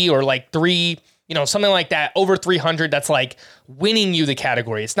 330 or like something like that, over 300. That's like winning you the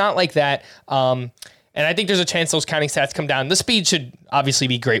category. It's not like that. And I think there's a chance those counting stats come down. The speed should obviously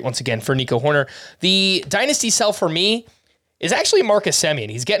be great once again for Nico Hoerner. The dynasty sell for me is actually Marcus Semien.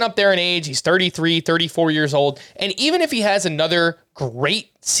 He's getting up there in age. He's 33, 34 years old. And even if he has another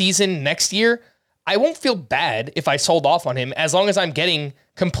great season next year, I won't feel bad if I sold off on him, as long as I'm getting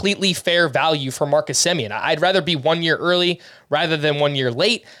completely fair value for Marcus Semien. I'd rather be 1 year early rather than 1 year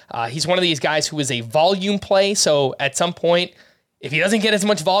late. He's one of these guys who is a volume play. So at some point, if he doesn't get as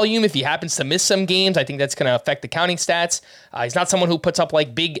much volume, if he happens to miss some games, I think that's going to affect the counting stats. He's not someone who puts up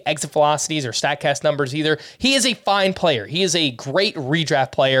like big exit velocities or StatCast numbers either. He is a fine player. He is a great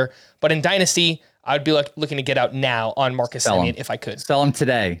redraft player. But in Dynasty, I would be looking to get out now on Marcus Semien if I could. Sell him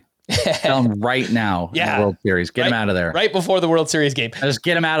today. Sell him right now in the World Series. Get him out of there. Right before the World Series game. Just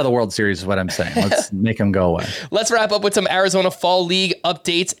get him out of the World Series is what I'm saying. Let's make him go away. Let's wrap up with some Arizona Fall League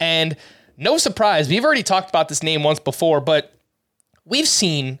updates. And no surprise, we've already talked about this name once before, but we've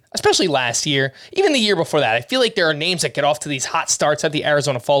seen, especially last year, even the year before that, I feel like there are names that get off to these hot starts at the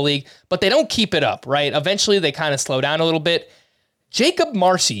Arizona Fall League, but they don't keep it up, right? Eventually, they kind of slow down a little bit. Jacob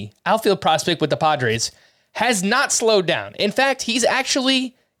Marcy, outfield prospect with the Padres, has not slowed down. In fact, he's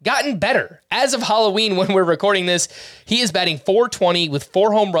actually gotten better. As of Halloween, when we're recording this, he is batting .420 with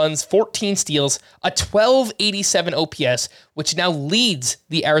 4 home runs, 14 steals, a 1287 OPS, which now leads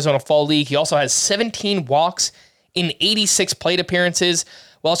the Arizona Fall League. He also has 17 walks in 86 plate appearances.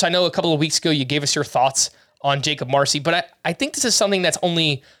 Well, so I know a couple of weeks ago you gave us your thoughts on Jacob Marcy, but I think this is something that's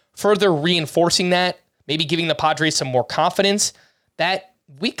only further reinforcing that, maybe giving the Padres some more confidence that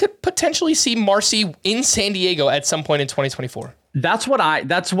we could potentially see Marcy in San Diego at some point in 2024. That's what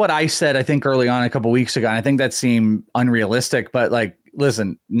I said, I think early on a couple of weeks ago. And I think that seemed unrealistic, but like,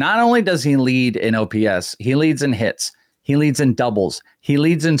 listen, not only does he lead in OPS, he leads in hits. He leads in doubles. He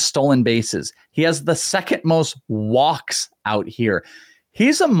leads in stolen bases. He has the second most walks out here.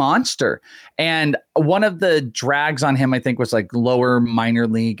 He's a monster. And one of the drags on him, I think, was like lower minor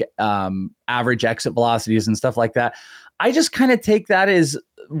league average exit velocities and stuff like that. I just kind of take that as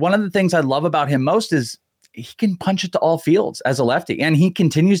one of the things I love about him most is he can punch it to all fields as a lefty, and he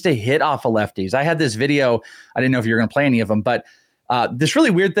continues to hit off of lefties. I had this video. I didn't know if you were going to play any of them, but this really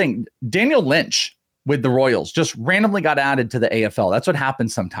weird thing, Daniel Lynch with the Royals just randomly got added to the AFL. That's what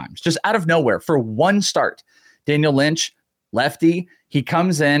happens sometimes, just out of nowhere for one start. Daniel Lynch, lefty, he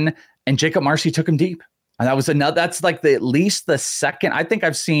comes in and Jacob Marcy took him deep. And that was that's like at least the second. I think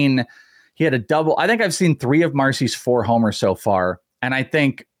I've seen, he had a double. I think I've seen 3 of Marcy's 4 homers so far. And I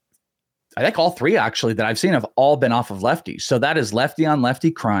think all 3 actually that I've seen have all been off of lefties. So that is lefty on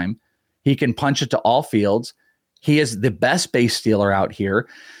lefty crime. He can punch it to all fields. He is the best base stealer out here.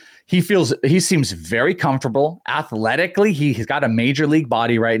 He seems very comfortable athletically. He's got a major league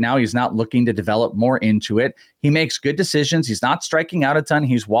body right now. He's not looking to develop more into it. He makes good decisions. He's not striking out a ton.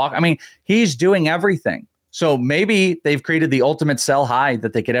 He's doing everything. So maybe they've created the ultimate sell high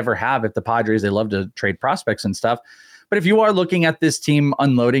that they could ever have if the Padres, they love to trade prospects and stuff. But if you are looking at this team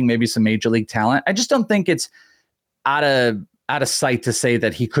unloading maybe some major league talent, I just don't think it's out of sight to say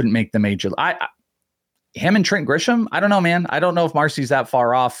that he couldn't make the major. Him and Trent Grisham, I don't know, man. I don't know if Marcy's that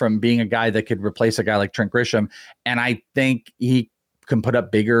far off from being a guy that could replace a guy like Trent Grisham. And I think he can put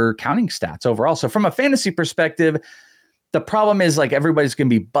up bigger counting stats overall. So from a fantasy perspective, the problem is like everybody's going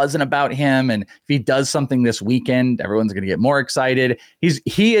to be buzzing about him. And if he does something this weekend, everyone's going to get more excited.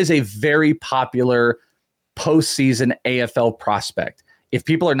 He is a very popular postseason AFL prospect. If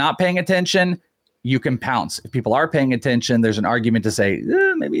people are not paying attention, you can pounce. If people are paying attention, there's an argument to say,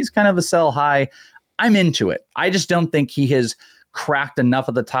 maybe he's kind of a sell high. I'm into it. I just don't think he has cracked enough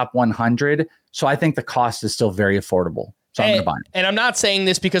of the top 100. So I think the cost is still very affordable. So I'm going to buy it. And I'm not saying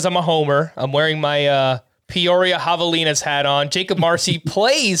this because I'm a homer. I'm wearing my Peoria Javelinas hat on. Jacob Marcy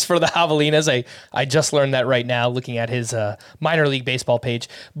plays for the Javelinas. I just learned that right now looking at his minor league baseball page.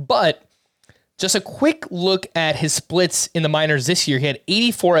 But just a quick look at his splits in the minors this year. He had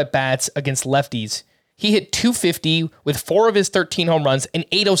 84 at-bats against lefties. He hit .250 with 4 of his 13 home runs and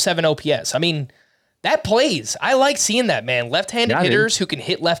 .807 OPS. I mean, that plays. I like seeing that, man. Left-handed hitters who can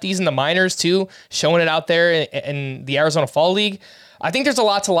hit lefties in the minors too, showing it out there in the Arizona Fall League. I think there's a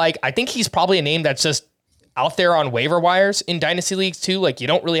lot to like. I think he's probably a name that's just out there on waiver wires in dynasty leagues too. Like you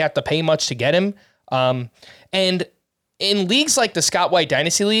don't really have to pay much to get him. And in leagues like the Scott White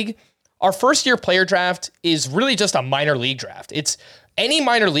Dynasty League, our first-year player draft is really just a minor league draft. It's any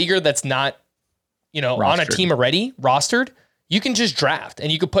minor leaguer that's not, on a team already, rostered, you can just draft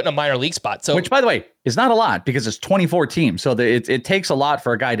and you can put in a minor league spot. So, which, by the way, is not a lot because it's 24 teams. So it takes a lot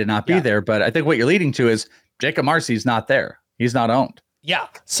for a guy to not be there. But I think what you're leading to is Jacob Marcy's not there. He's not owned. Yeah.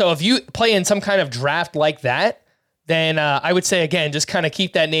 So if you play in some kind of draft like that, then I would say, again, just kind of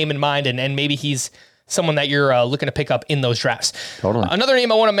keep that name in mind and maybe he's someone that you're looking to pick up in those drafts. Totally. Another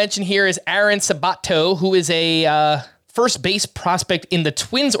name I want to mention here is Aaron Sabato, who is a first base prospect in the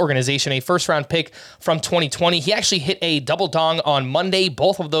Twins organization, a first-round pick from 2020. He actually hit a double dong on Monday,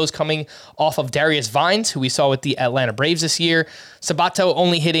 both of those coming off of Darius Vines, who we saw with the Atlanta Braves this year. Sabato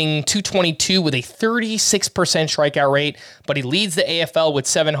only hitting .222 with a 36% strikeout rate, but he leads the AFL with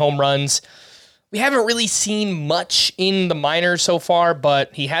 7 home runs. We haven't really seen much in the minors so far,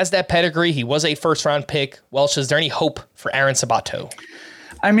 but he has that pedigree. He was a first-round pick. Welsh, is there any hope for Aaron Sabato?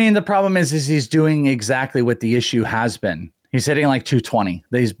 I mean, the problem is he's doing exactly what the issue has been. He's hitting like 220.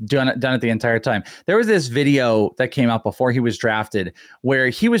 He's done it the entire time. There was this video that came out before he was drafted where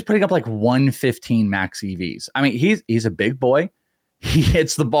he was putting up like 115 max EVs. I mean, he's a big boy. He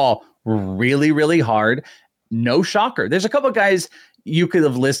hits the ball really, really hard. No shocker. There's a couple of guys you could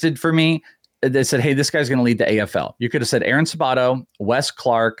have listed for me that said, hey, this guy's going to lead the AFL. You could have said Aaron Sabato, Wes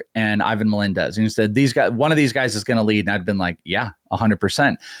Clark, and Ivan Melendez. And you said one of these guys is going to lead. And I'd been like, yeah,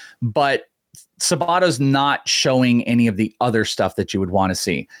 100%. But Sabato's not showing any of the other stuff that you would want to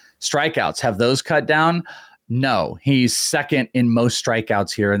see. Strikeouts, have those cut down? No, he's second in most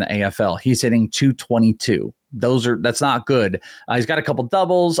strikeouts here in the AFL. He's hitting 222. That's not good. He's got a couple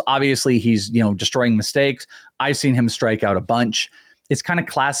doubles. Obviously, he's destroying mistakes. I've seen him strike out a bunch. It's kind of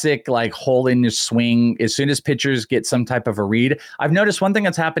classic, like hole in your swing. As soon as pitchers get some type of a read, I've noticed one thing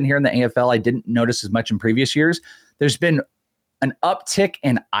that's happened here in the AFL. I didn't notice as much in previous years. There's been an uptick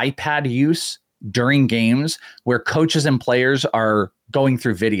in iPad use during games where coaches and players are going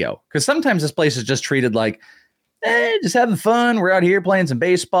through video. Because sometimes this place is just treated like, just having fun. We're out here playing some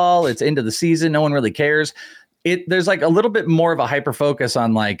baseball. It's into the season. No one really cares. There's like a little bit more of a hyper focus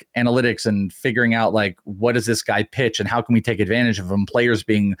on like analytics and figuring out like, what does this guy pitch and how can we take advantage of him? Players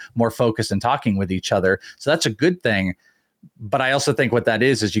being more focused and talking with each other. So that's a good thing. But I also think what that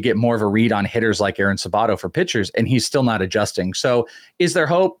is you get more of a read on hitters like Aaron Sabato for pitchers, and he's still not adjusting. So is there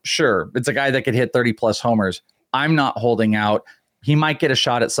hope? Sure. It's a guy that could hit 30 plus homers. I'm not holding out. He might get a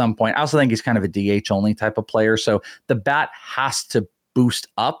shot at some point. I also think he's kind of a DH only type of player. So the bat has to boost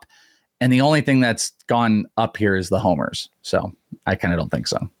up. And the only thing that's gone up here is the homers. So I kind of don't think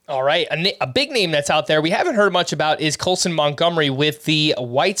so. All right. A big name that's out there we haven't heard much about is Colson Montgomery with the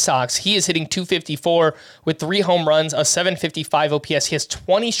White Sox. He is hitting .254 with 3 home runs, a .755 OPS. He has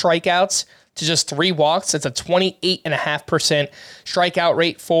 20 strikeouts to just 3 walks. That's a 28.5% strikeout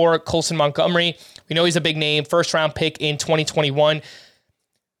rate for Colson Montgomery. We know he's a big name, first round pick in 2021.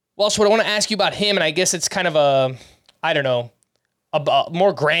 Welsh, what I want to ask you about him, and I guess it's kind of a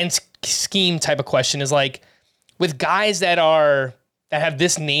more grand scheme type of question, is like with guys that have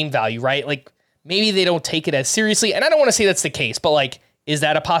this name value, right? Like maybe they don't take it as seriously. And I don't want to say that's the case, but like, is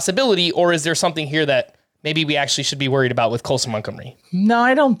that a possibility, or is there something here that maybe we actually should be worried about with Colson Montgomery? No,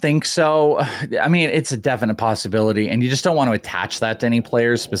 I don't think so. I mean, it's a definite possibility, and you just don't want to attach that to any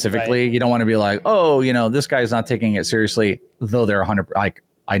players specifically. Right. You don't want to be like, oh, this guy's not taking it seriously, though they're 100. Like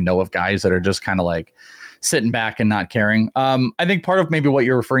I know of guys that are just kind of like sitting back and not caring. I think part of maybe what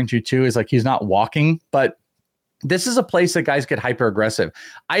you're referring to too is like he's not walking, but this is a place that guys get hyper aggressive.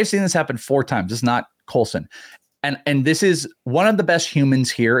 I've seen this happen 4 times. It's not Colson. And this is one of the best humans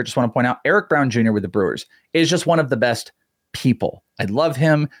here. I just want to point out Eric Brown Jr. with the Brewers is just one of the best people. I'd love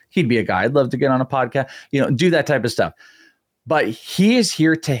him. He'd be a guy I'd love to get on a podcast, do that type of stuff. But he is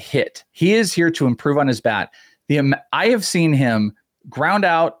here to hit. He is here to improve on his bat. I have seen him ground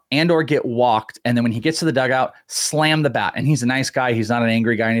out and or get walked, and then when he gets to the dugout, slam the bat. And he's a nice guy. He's not an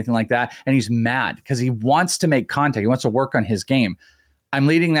angry guy, anything like that. And he's mad because he wants to make contact. He wants to work on his game. I'm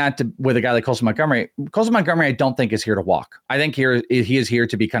leading that with a guy like Colson Montgomery. Colson Montgomery, I don't think is here to walk. I think he is here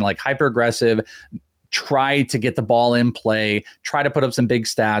to be kind of like hyper aggressive, try to get the ball in play, try to put up some big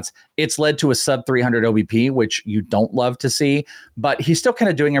stats. It's led to a sub 300 OBP, which you don't love to see, but he's still kind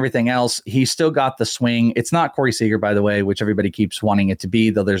of doing everything else. He's still got the swing. It's not Corey Seager, by the way, which everybody keeps wanting it to be,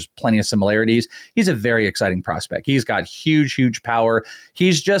 though there's plenty of similarities. He's a very exciting prospect. He's got huge, huge power.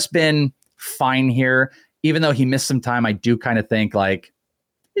 He's just been fine here. Even though he missed some time, I do kind of think like,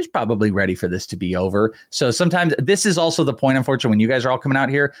 he's probably ready for this to be over. So sometimes this is also the point, unfortunately, when you guys are all coming out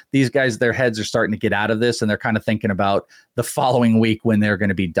here, these guys, their heads are starting to get out of this and they're kind of thinking about the following week when they're going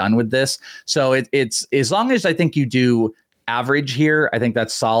to be done with this. So it's as long as I think you do average here, I think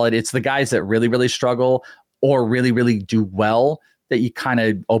that's solid. It's the guys that really, really struggle or really, really do well that you kind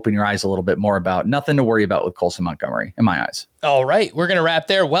of open your eyes a little bit more about. Nothing to worry about with Colson Montgomery in my eyes. All right. We're going to wrap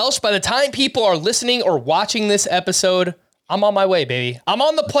there. Welsh, by the time people are listening or watching this episode, I'm on my way, baby. I'm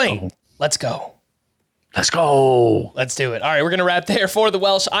on the plane. Let's go. Let's go. Let's do it. All right, we're going to wrap there for the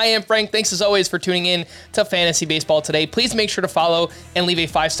Welsh. I am Frank. Thanks as always for tuning in to Fantasy Baseball today. Please make sure to follow and leave a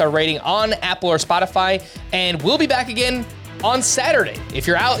 5-star rating on Apple or Spotify. And we'll be back again on Saturday. If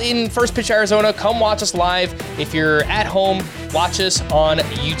you're out in First Pitch, Arizona, come watch us live. If you're at home, watch us on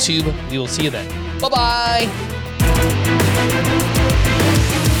YouTube. We will see you then. Bye-bye.